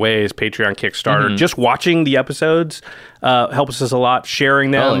different ways, Patreon, Kickstarter, just watching the episodes helps us a lot,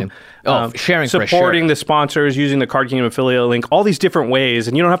 sharing them. Sharing, supporting the sponsors, using the Card Kingdom affiliate link, all these different ways.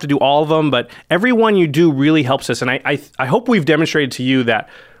 And you don't have to do all of them, but every one you do really helps us. And I hope we've demonstrated to you that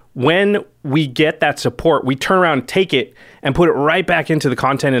when we get that support, we turn around and take it and put it right back into the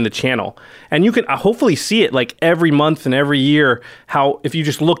content in the channel. And you can hopefully see it like every month and every year, how, if you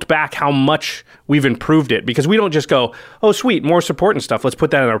just looked back, how much we've improved it. Because we don't just go, oh, sweet, more support and stuff, let's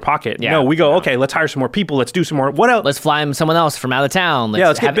put that in our pocket. Yeah. No, we go, okay, let's hire some more people, let's do some more. What else? Let's fly someone else from out of town.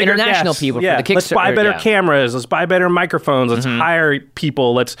 Let's have international people for the Kickstarter. Let's buy better cameras, let's buy better microphones, let's hire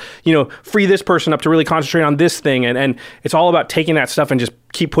people, let's, free this person up to really concentrate on this thing. And it's all about taking that stuff and just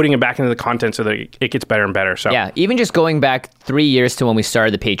keep putting it back into the content so that it gets better and better. So yeah, even just going back 3 years to when we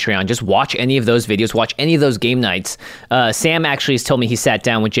started the Patreon, just watch any of those videos, watch any of those game nights. Sam actually has told me he sat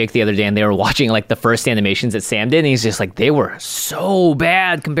down with Jake the other day and they were watching like the first animations that Sam did, and he's just like, they were so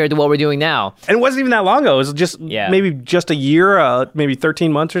bad compared to what we're doing now. And it wasn't even that long ago. It was just maybe just a year, maybe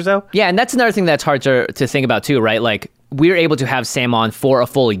 13 months or so. Yeah, and that's another thing that's hard to think about too, right? Like, we're able to have Sam on for a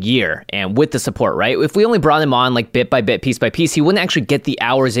full year and with the support, right? If we only brought him on like bit by bit, piece by piece, he wouldn't actually get the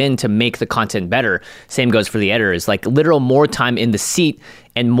hours in to make the content better. Same goes for the editors, like literal more time in the seat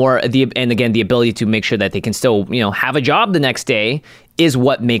and the ability to make sure that they can still, have a job the next day is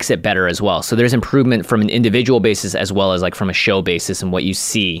what makes it better as well. So there's improvement from an individual basis as well as like from a show basis and what you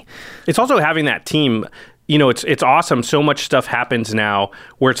see. It's also having that team. It's awesome. So much stuff happens now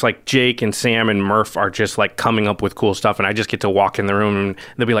where it's like Jake and Sam and Murph are just like coming up with cool stuff, and I just get to walk in the room and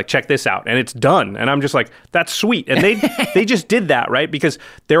they'll be like, check this out, and it's done. And I'm just like, that's sweet. And they just did that, right? Because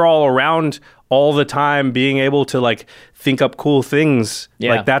they're all around all the time being able to like think up cool things.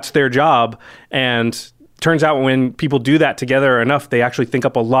 Yeah. Like that's their job. And turns out when people do that together enough, they actually think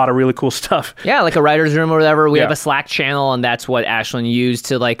up a lot of really cool stuff. Yeah, like a writer's room or whatever. We have a Slack channel, and that's what Ashlyn used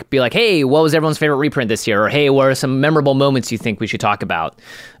to like be like, hey, what was everyone's favorite reprint this year? Or hey, what are some memorable moments you think we should talk about?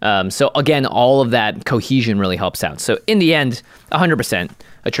 So again, all of that cohesion really helps out. So in the end, 100%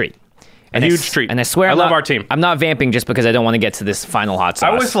 a treat. A huge treat. And I swear I love our team. I'm not vamping just because I don't want to get to this final hot sauce.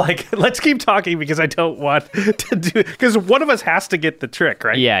 I was like, let's keep talking because I don't want to do, because one of us has to get the trick,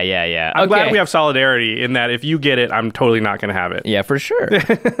 right? Yeah. I'm glad we have solidarity in that if you get it, I'm totally not going to have it. Yeah, for sure.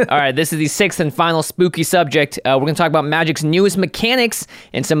 All right, this is the sixth and final spooky subject. We're going to talk about Magic's newest mechanics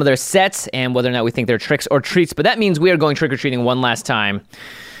and some of their sets and whether or not we think they're tricks or treats. But that means we are going trick-or-treating one last time.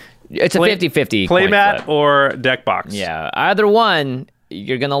 It's a 50-50 playmat or deck box. Yeah, either one,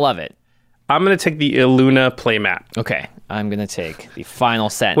 you're going to love it. I'm going to take the Illuna playmat. Okay, I'm going to take the final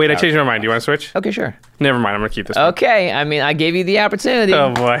set. Wait, I changed my mind. Do you want to switch? Okay, sure. Never mind. I'm going to keep this one. Okay, I mean, I gave you the opportunity.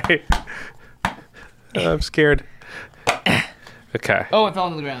 Oh, boy. I'm scared. Okay. Oh, it fell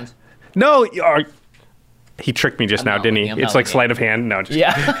on the ground. No, he tricked me just now, didn't he? It's like sleight of hand. No, just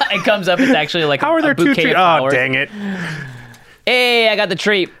it comes up. It's actually like how are there two treats? Oh, dang it. Hey, I got the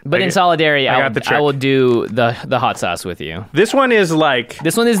treat, but in solidarity, I will do the hot sauce with you. This one is like...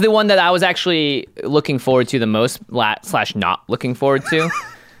 This one is the one that I was actually looking forward to the most, / not looking forward to.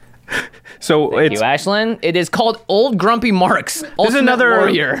 So Thank you, Ashlyn. It is called Old Grumpy Marks. This is another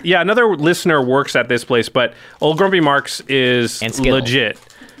Warrior. Yeah, another listener works at this place, but Old Grumpy Marks is legit.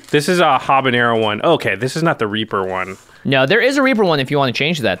 This is a habanero one. Okay, this is not the Reaper one. No, there is a Reaper one if you want to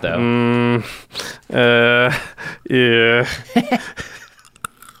change that, though. Yeah.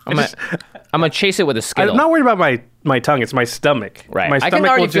 I'm gonna chase it with a Skittle. I'm not worried about my tongue. It's my stomach. Right. My stomach I can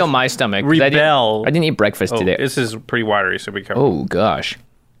already feel my stomach. Rebel. I didn't eat breakfast today. This is pretty watery, so be careful. Oh, gosh.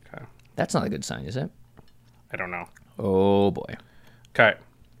 Okay. That's not a good sign, is it? I don't know. Oh, boy. Okay.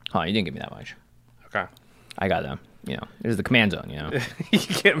 Oh, you didn't give me that much. Okay. I got them. There's the command zone, You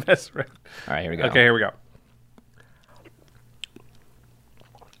can't mess around. All right, here we go. Okay, here we go.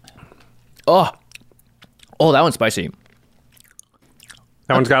 Oh, that one's spicy.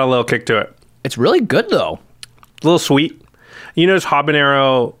 That one's got a little kick to it. It's really good, though. A little sweet.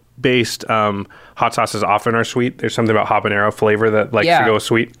 Habanero-based hot sauces often are sweet. There's something about habanero flavor that likes to go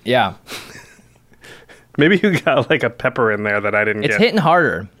sweet. Yeah. Maybe you got like a pepper in there that I didn't get. It's hitting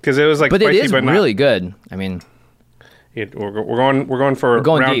harder. Because it was like but spicy, it is but really good. I mean... We're going for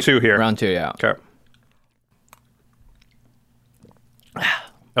round deep. 2 here. Round 2, yeah. Okay.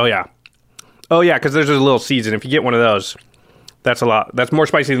 Oh, yeah, because there's a little season. If you get one of those, that's a lot. That's more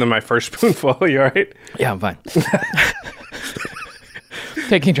spicy than my first spoonful. You all right? Yeah, I'm fine.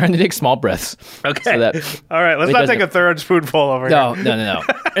 Trying to take small breaths. Okay. So that all right, let's not take a third spoonful over here. No.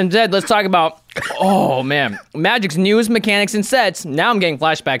 Instead, let's talk about, Magic's newest mechanics and sets. Now I'm getting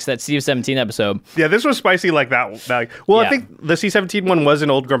flashbacks to that C17 episode. Yeah, this was spicy like that. I think the C17 one was an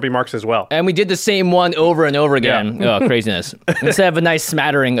Old Grumpy Marks as well. And we did the same one over and over again. Yeah. Oh, craziness. Instead of a nice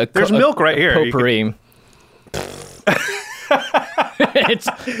smattering. There's milk right here. Potpourri.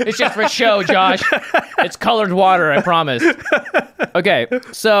 It's just for show, Josh. It's colored water, I promise. Okay,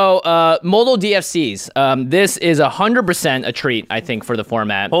 so modal DFCs. This is 100% a treat, I think, for the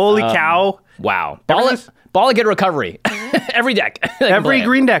format. Holy cow! Wow, ball get recovery. Every deck, every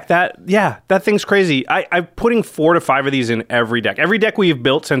green deck. That thing's crazy. I'm putting 4 to 5 of these in every deck. Every deck we've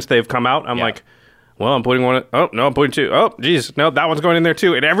built since they've come out, I'm like, well, I'm putting one. Oh, no, I'm putting 2. Oh, geez. No, that one's going in there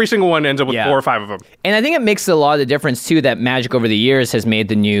too. And every single one ends up with 4 or 5 of them. And I think it makes a lot of difference too that Magic over the years has made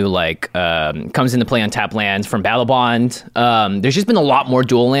the new, comes into play on tap lands from Battle Bond. There's just been a lot more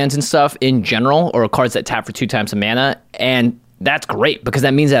dual lands and stuff in general, or cards that tap for 2 times the mana. And that's great because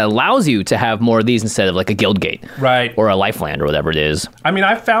that means that it allows you to have more of these instead of like a Guildgate. Right. Or a Lifeland or whatever it is. I mean,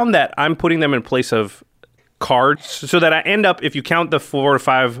 I found that I'm putting them in place of cards so that I end up, if you count the 4 to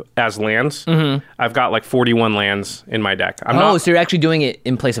 5 as lands, I've got like 41 lands in my deck. So you're actually doing it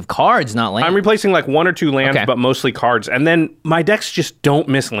in place of cards, not lands? I'm replacing like 1 or 2 lands, but mostly cards. And then my decks just don't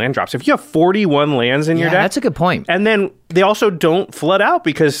miss land drops. If you have 41 lands in your deck... that's a good point. And then they also don't flood out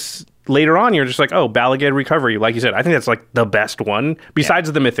because... Later on, you're just like, oh, Balagade Recovery. Like you said, I think that's like the best one, besides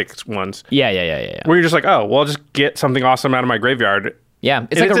the Mythic ones. Yeah. Where you're just like, oh, well, I'll just get something awesome out of my graveyard. Yeah,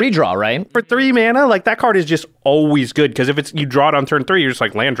 it's like a redraw, right? For 3 mana, like that card is just always good, because if you draw it on turn 3, you're just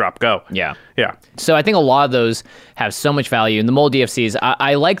like, land drop, go. Yeah. Yeah. So I think a lot of those have so much value. And the Mold DFCs,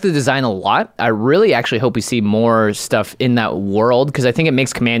 I like the design a lot. I really actually hope we see more stuff in that world, because I think it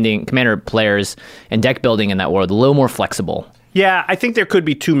makes Commander players and deck building in that world a little more flexible. Yeah, I think there could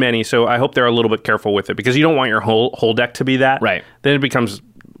be too many, so I hope they're a little bit careful with it, because you don't want your whole deck to be that. Right. Then it becomes,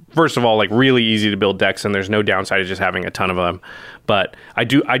 first of all, like really easy to build decks, and there's no downside to just having a ton of them. But I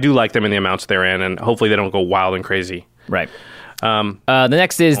do like them in the amounts they're in, and hopefully they don't go wild and crazy. Right. The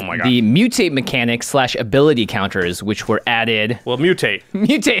next is the mutate mechanics / ability counters, which were added. Well,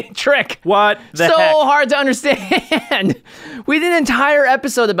 mutate trick. What the heck? So hard to understand. We did an entire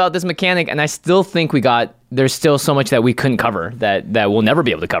episode about this mechanic, and I still think there's still so much that we couldn't cover that we'll never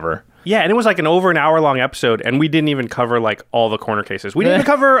be able to cover. Yeah, and it was like an hour long episode, and we didn't even cover like all the corner cases. We didn't even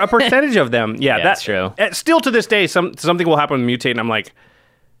cover a percentage of them. Yeah, that's true. Still to this day, something will happen with mutate, and I'm like,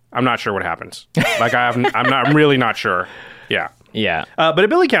 I'm not sure what happens. Like I'm really not sure. Yeah. Yeah. But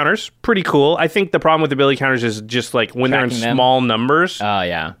ability counters, pretty cool. I think the problem with ability counters is just like when they're in small numbers. Oh,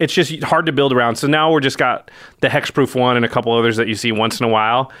 yeah. It's just hard to build around. So now we're just got the hexproof one and a couple others that you see once in a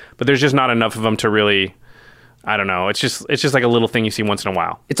while, but there's just not enough of them to really, I don't know. It's just like a little thing you see once in a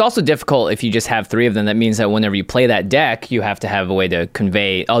while. It's also difficult if you just have 3 of them. That means that whenever you play that deck, you have to have a way to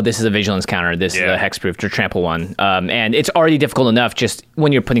convey, oh, this is a vigilance counter, this is a hexproof or trample one. And it's already difficult enough just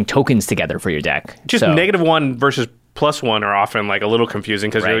when you're putting tokens together for your deck. Just -1 versus +1 are often like a little confusing,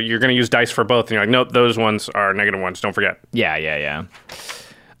 because you're going to use dice for both, and you're like, nope, those ones are -1s. Don't forget. Yeah.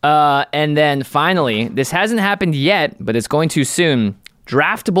 And then finally, this hasn't happened yet, but it's going to soon.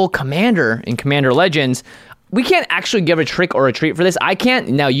 Draftable Commander in Commander Legends. We can't actually give a trick or a treat for this. I can't.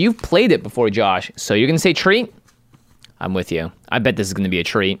 Now, you've played it before, Josh, so you're going to say treat? I'm with you. I bet this is going to be a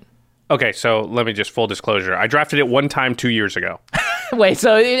treat. Okay, so let me just full disclosure. I drafted it one time 2 years ago. Wait,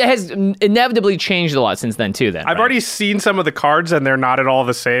 so it has inevitably changed a lot since then, too, then, I've already seen some of the cards, and they're not at all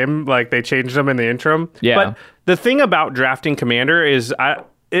the same. Like, they changed them in the interim. Yeah. But the thing about drafting Commander is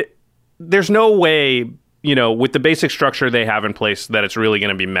there's no way, with the basic structure they have in place, that it's really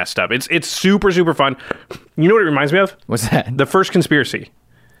going to be messed up. It's super, super fun. You know what it reminds me of? What's that? The first Conspiracy.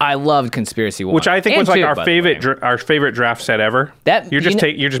 I loved Conspiracy 1. Which I think was like our favorite draft set ever. You're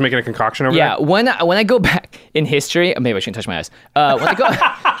just making a concoction over there? Yeah, when I go back in history, maybe I shouldn't touch my eyes.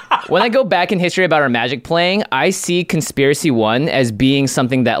 When I go back in history about our Magic playing, I see Conspiracy 1 as being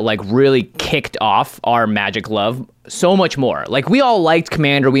something that like really kicked off our Magic love so much more. Like, we all liked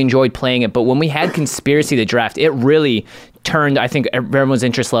Commander, we enjoyed playing it, but when we had Conspiracy to draft, it really turned, I think, everyone's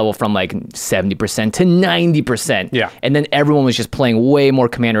interest level from like 70% to 90%. Yeah. And then everyone was just playing way more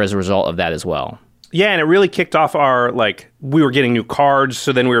Commander as a result of that as well. Yeah, and it really kicked off our, like, we were getting new cards,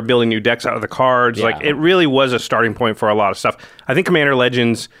 so then we were building new decks out of the cards. Yeah. Like, it really was a starting point for a lot of stuff. I think Commander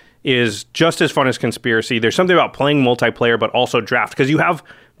Legends is just as fun as Conspiracy. There's something about playing multiplayer, but also draft, because you have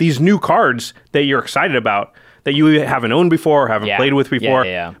these new cards that you're excited about that you haven't owned before or haven't played with before,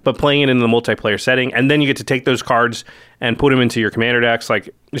 but playing it in the multiplayer setting, and then you get to take those cards and put them into your Commander decks. Like,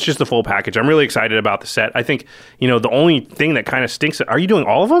 it's just the full package. I'm really excited about the set. I think, the only thing that kind of stinks, are you doing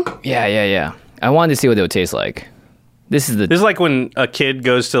all of them? Yeah. I wanted to see what it would taste like. This is like when a kid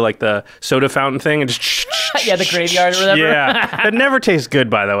goes to like the soda fountain thing and just the graveyard or whatever. Yeah, that never tastes good,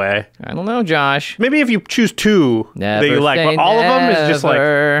 by the way. I don't know, Josh. Maybe if you choose 2 that you like, but all of them is just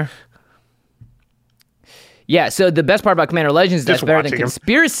like. Yeah, so the best part about Commander Legends that's better than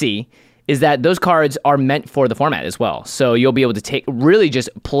Conspiracy is that those cards are meant for the format as well. So you'll be able to really just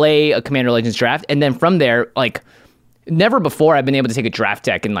play a Commander Legends draft, and then from there, like, never before I've been able to take a draft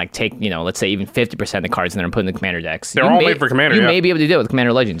deck and like take, let's say even 50% of the cards and then put in the Commander decks. They're all made for Commander, You may be able to do it with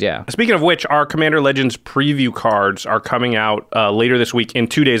Commander Legends, yeah. Speaking of which, our Commander Legends preview cards are coming out later this week in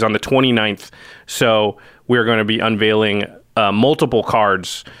 2 days on the 29th. So we're going to be unveiling multiple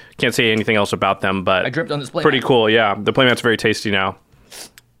cards. Can't say anything else about them, but I dripped on this playmat. Pretty cool, yeah. The playmat's very tasty now.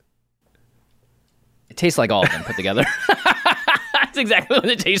 It tastes like all of them put together. That's exactly what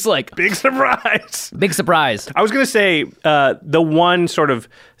it tastes like. Big surprise. Big surprise. I was going to say the one sort of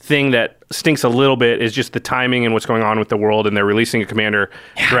thing that stinks a little bit is just the timing and what's going on with the world, and they're releasing a Commander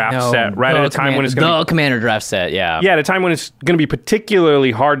draft set right at a time when it's going to the Commander draft set, yeah. Yeah, at a time when it's going to be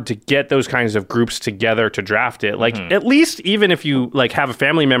particularly hard to get those kinds of groups together to draft it. Like, at least even if you like have a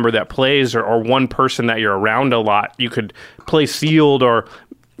family member that plays or one person that you're around a lot, you could play Sealed or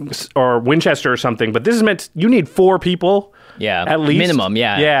Winchester or something. But this is meant, you need 4 people. Yeah, at least. Minimum,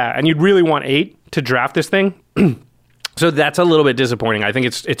 yeah. Yeah, and you'd really want 8 to draft this thing. So that's a little bit disappointing. I think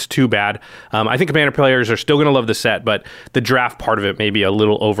it's too bad. I think Commander players are still going to love the set, but the draft part of it may be a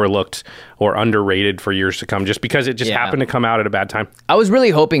little overlooked or underrated for years to come, just because it just happened to come out at a bad time. I was really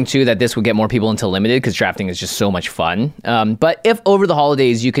hoping, too, that this would get more people into Limited, because drafting is just so much fun. But if over the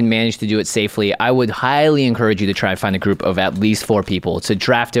holidays you can manage to do it safely, I would highly encourage you to try and find a group of at least 4 people to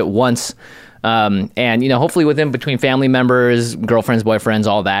draft it once. And, hopefully between family members, girlfriends, boyfriends,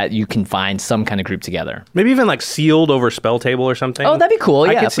 all that, you can find some kind of group together. Maybe even like Sealed over Spell Table or something. Oh, that'd be cool.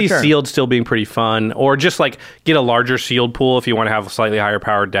 Yeah, I could see sure. Sealed still being pretty fun. Or just like get a larger Sealed pool if you want to have a slightly higher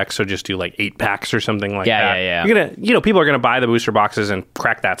powered deck. So just do like 8 packs or something like that. Yeah. You're gonna, people are gonna buy the booster boxes and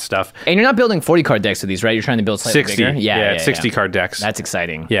crack that stuff. And you're not building 40 card decks with these, right? You're trying to build slightly 60. bigger. Yeah, 60 card decks. That's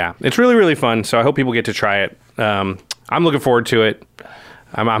exciting. Yeah, it's really, really fun. So I hope people get to try it. I'm looking forward to it.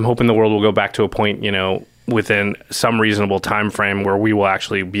 I'm hoping the world will go back to a point, within some reasonable time frame where we will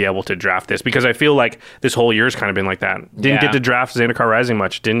actually be able to draft this, because I feel like this whole year's kind of been like that. Didn't get to draft Zendikar Rising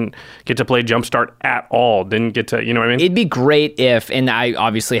much. Didn't get to play Jumpstart at all. Didn't get to, you know what I mean? It'd be great if, and I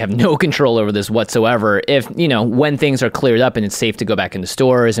obviously have no control over this whatsoever, if, when things are cleared up and it's safe to go back into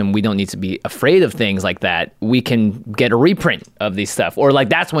stores and we don't need to be afraid of things like that, we can get a reprint of these stuff. Or like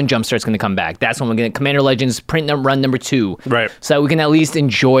that's when Jumpstart's going to come back. That's when we're going to Commander Legends print run number 2. Right. So that we can at least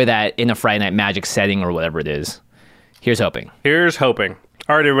enjoy that in a Friday Night Magic setting or whatever it is. Here's hoping. Here's hoping.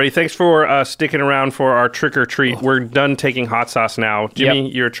 All right, everybody. Thanks for sticking around for our trick or treat. We're done taking hot sauce now. Jimmy,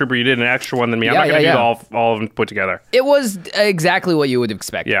 you're a trooper. You did an extra one than me. I'm not going to do all of them put together. It was exactly what you would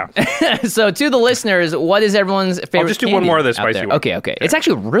expect. Yeah. So to the listeners, what is everyone's favorite? I'll just do one more of this spicy one. Okay. Yeah. It's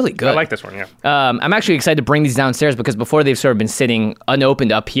actually really good. I like this one, yeah. I'm actually excited to bring these downstairs because before they've sort of been sitting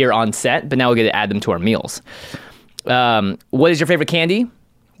unopened up here on set, but now we get to add them to our meals. What is your favorite candy?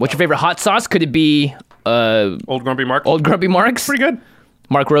 What's your favorite hot sauce? Could it be... Old Grumpy Mark? Old Grumpy Mark's? Pretty good.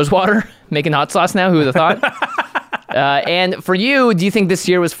 Mark Rosewater making hot sauce now. Who would have thought? And for you, do you think this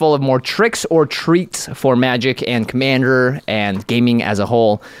year was full of more tricks or treats for Magic and Commander and gaming as a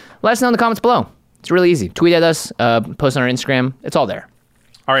whole? Let us know in the comments below. It's really easy. Tweet at us, post on our Instagram. It's all there.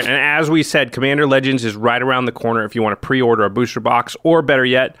 All right, and as we said, Commander Legends is right around the corner if you want to pre-order a booster box, or better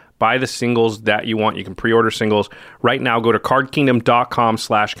yet, buy the singles that you want. You can pre-order singles right now. Go to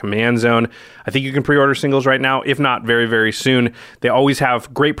cardkingdom.com/command zone. I think you can pre-order singles right now, if not very, very soon. They always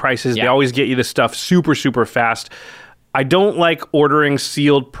have great prices. Yeah. They always get you the stuff super, super fast. I don't like ordering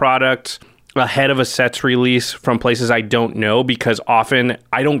sealed products ahead of a set's release from places I don't know, because often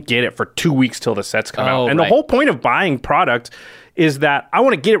I don't get it for 2 weeks till the sets come out. And the whole point of buying product is that I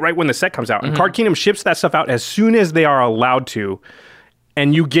want to get it right when the set comes out. And Card Kingdom ships that stuff out as soon as they are allowed to.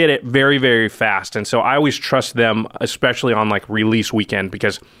 And you get it very, very fast. And so I always trust them, especially on like release weekend,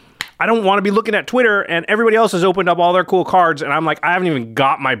 because I don't want to be looking at Twitter and everybody else has opened up all their cool cards and I'm like, I haven't even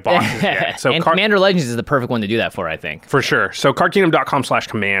got my boxes yet. So and Commander Legends is the perfect one to do that for, I think. For sure. So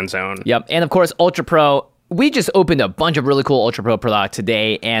cardkingdom.com/command zone. Yep. And of course, Ultra Pro. We just opened a bunch of really cool Ultra Pro products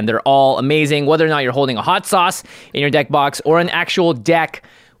today, and they're all amazing. Whether or not you're holding a hot sauce in your deck box or an actual deck,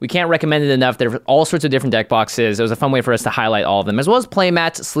 we can't recommend it enough. There are all sorts of different deck boxes. It was a fun way for us to highlight all of them, as well as play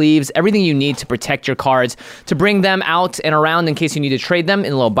mats, sleeves, everything you need to protect your cards, to bring them out and around in case you need to trade them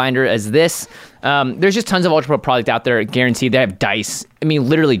in a little binder as this. There's just tons of Ultra Pro product out there, guaranteed. They have dice. I mean,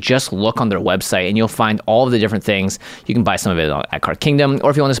 literally just look on their website and you'll find all of the different things. You can buy some of it at Card Kingdom, or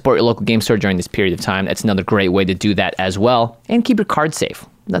if you want to support your local game store during this period of time, that's another great way to do that as well. And keep your cards safe.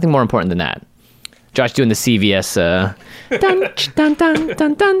 Nothing more important than that. Josh doing the CVS dun, dun, dun,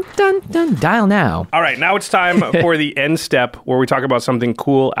 dun, dun, dun, dun, dial now. All right, now it's time for the end step where we talk about something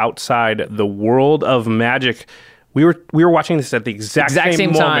cool outside the world of Magic. We were watching this at the exact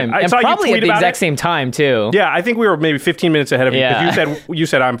same time. moment. And probably at the exact same time, too. Yeah, I think we were maybe 15 minutes ahead of you. Because you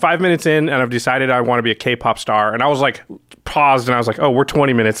said, I'm 5 minutes in and I've decided I want to be a K-pop star. And I was like, paused and I was like, oh, we're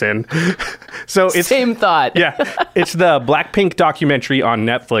 20 minutes in. So it's same thought. Yeah. It's the Blackpink documentary on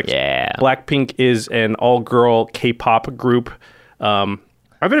Netflix. Yeah. Blackpink is an all-girl K-pop group. I've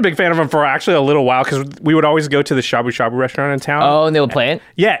been a big fan of them for actually a little while because we would always go to the Shabu Shabu restaurant in town. Oh, and they would play it?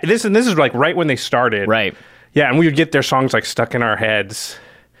 Yeah. This is like right when they started. Right. Yeah, and we would get their songs like stuck in our heads.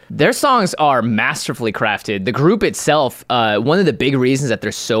 Their songs are masterfully crafted. The group itself, one of the big reasons that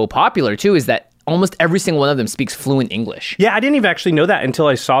they're so popular too is that almost every single one of them speaks fluent English. Yeah, I didn't even actually know that until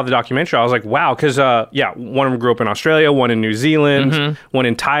I saw the documentary. I was like, wow, because, one of them grew up in Australia, one in New Zealand, one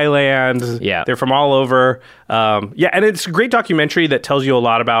in Thailand. Yeah. They're from all over. And it's a great documentary that tells you a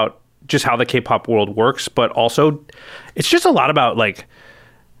lot about just how the K-pop world works, but also it's just a lot about, like,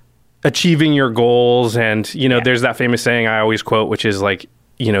 achieving your goals. And, there's that famous saying I always quote, which is, like,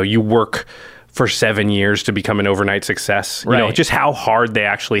 you work for 7 years to become an overnight success. Right. Just how hard they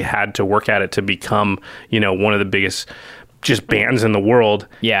actually had to work at it to become, one of the biggest just bands in the world.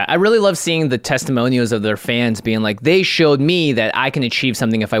 Yeah, I really love seeing the testimonials of their fans being like, they showed me that I can achieve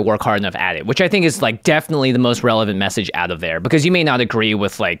something if I work hard enough at it, which I think is like definitely the most relevant message out of there, because you may not agree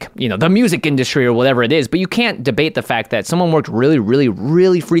with like, the music industry or whatever it is, but you can't debate the fact that someone worked really, really,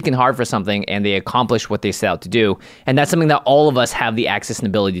 really freaking hard for something and they accomplished what they set out to do. And that's something that all of us have the access and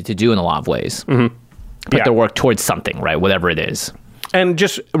ability to do in a lot of ways. Put their work towards something, right? Whatever it is. And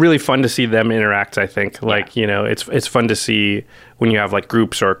just really fun to see them interact, I think. Like, it's fun to see when you have like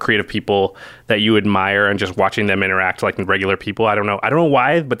groups or creative people that you admire and just watching them interact like regular people. I don't know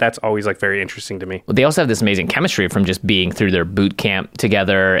why, but that's always like very interesting to me. Well, they also have this amazing chemistry from just being through their boot camp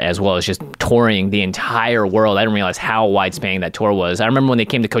together, as well as just touring the entire world. I didn't realize how wide-spanning that tour was. I remember when they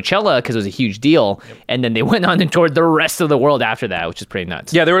came to Coachella because it was a huge deal, and then they went on and toured the rest of the world after that, which is pretty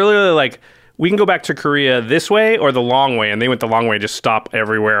nuts. Yeah, they were literally like, we can go back to Korea this way or the long way. And they went the long way, just stop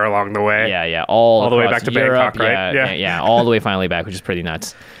everywhere along the way. Yeah. All the way back to Europe, Bangkok, right? Yeah, all the way finally back, which is pretty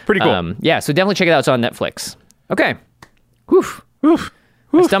nuts. Pretty cool. So definitely check it out. It's on Netflix. Okay. Woof.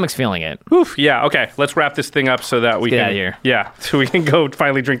 My stomach's feeling it. Oof. Yeah, okay. Let's wrap this thing up so that we can get out of here. Yeah, so we can go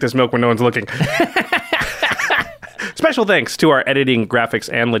finally drink this milk when no one's looking. Special thanks to our editing,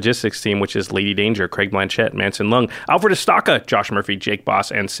 graphics, and logistics team, which is Lady Danger, Craig Blanchett, Manson Lung, Alfred Estaka, Josh Murphy, Jake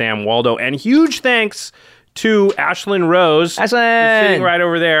Boss, and Sam Waldo. And huge thanks to Ashlyn Rose. Ashlyn! Who's sitting right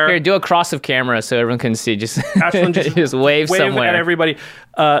over there. Here, do a cross of camera so everyone can see. Just, Ashlyn just wave somewhere. At everybody.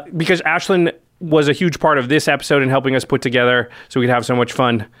 Because Ashlyn was a huge part of this episode in helping us put together so we could have so much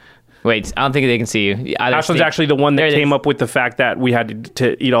fun. Wait, I don't think they can see you. Ashlyn's actually the one that came up with the fact that we had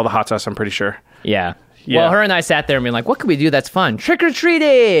to eat all the hot sauce, I'm pretty sure. Yeah. Well, her and I sat there and being like, what could we do that's fun?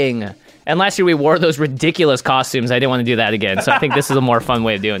 Trick-or-treating! And last year we wore those ridiculous costumes. I didn't want to do that again. So I think this is a more fun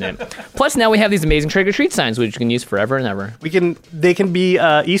way of doing it. Plus, now we have these amazing trick-or-treat signs, which you can use forever and ever. They can be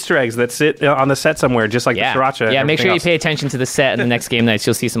Easter eggs that sit on the set somewhere, just like the sriracha. Yeah, make sure you pay attention to the set and the next game nights.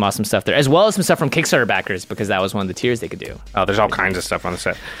 You'll see some awesome stuff there, as well as some stuff from Kickstarter backers, because that was one of the tiers they could do. Oh, there's all kinds of stuff on the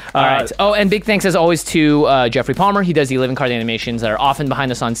set. All right. Oh, and big thanks, as always, to Jeffrey Palmer. He does the Living Card animations that are often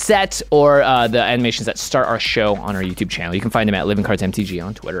behind us on set, or the animations that start our show on our YouTube channel. You can find him at Living Cards MTG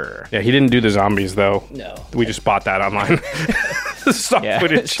on Twitter. Yeah, he didn't do the zombies, though. No. We just bought that online. Stock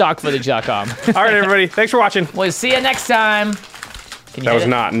footage. Stockfootage.com. All right, everybody. Thanks for watching. We'll see you next time. That was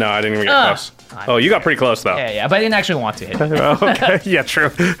not. No, I didn't even get close. Oh, you got pretty close, though. Yeah, but I didn't actually want to hit it. Okay. Yeah, true.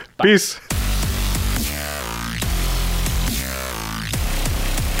 Bye. Peace.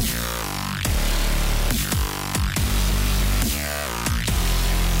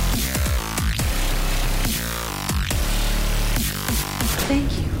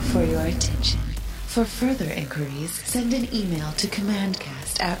 Thank you for your attention. For further inquiries, send an email to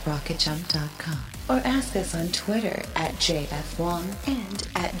commandcast@rocketjump.com or ask us on Twitter @JFWong and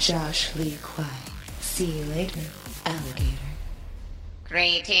 @JoshLeeQuai. See you later, alligator.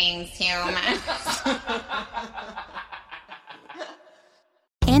 Greetings, humans.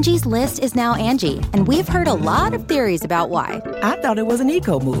 Angie's List is now Angie, and we've heard a lot of theories about why. I thought it was an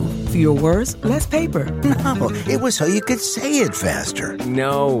eco move. Fewer words, less paper. No, it was so you could say it faster.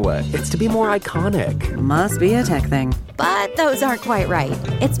 No, it's to be more iconic. Must be a tech thing. But those aren't quite right.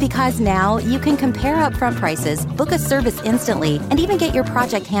 It's because now you can compare upfront prices, book a service instantly, and even get your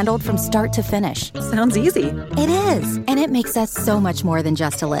project handled from start to finish. Sounds easy. It is, and it makes us so much more than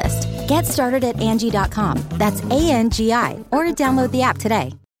just a list. Get started at Angie.com. That's ANGI, or download the app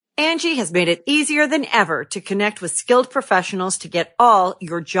today. Angie has made it easier than ever to connect with skilled professionals to get all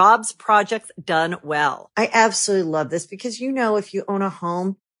your jobs projects done well. I absolutely love this because, if you own a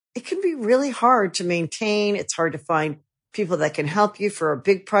home, it can be really hard to maintain. It's hard to find people that can help you for a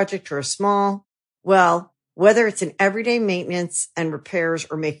big project or a small. Well, whether it's in everyday maintenance and repairs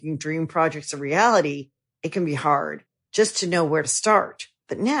or making dream projects a reality, it can be hard just to know where to start.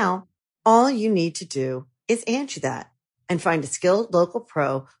 But now all you need to do is Angie that and find a skilled local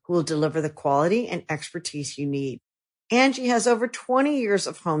pro who will deliver the quality and expertise you need. Angie has over 20 years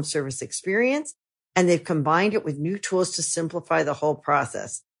of home service experience, and they've combined it with new tools to simplify the whole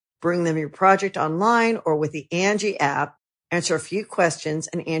process. Bring them your project online or with the Angie app, answer a few questions,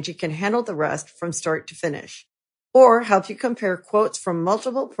 and Angie can handle the rest from start to finish. Or help you compare quotes from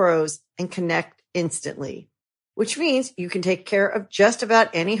multiple pros and connect instantly. Which means you can take care of just about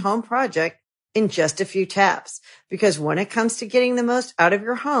any home project in just a few taps. Because when it comes to getting the most out of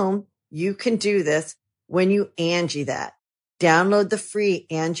your home, you can do this when you Angie that. Download the free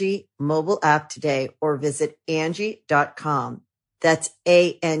Angie mobile app today or visit Angie.com. That's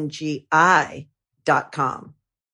ANGI.com.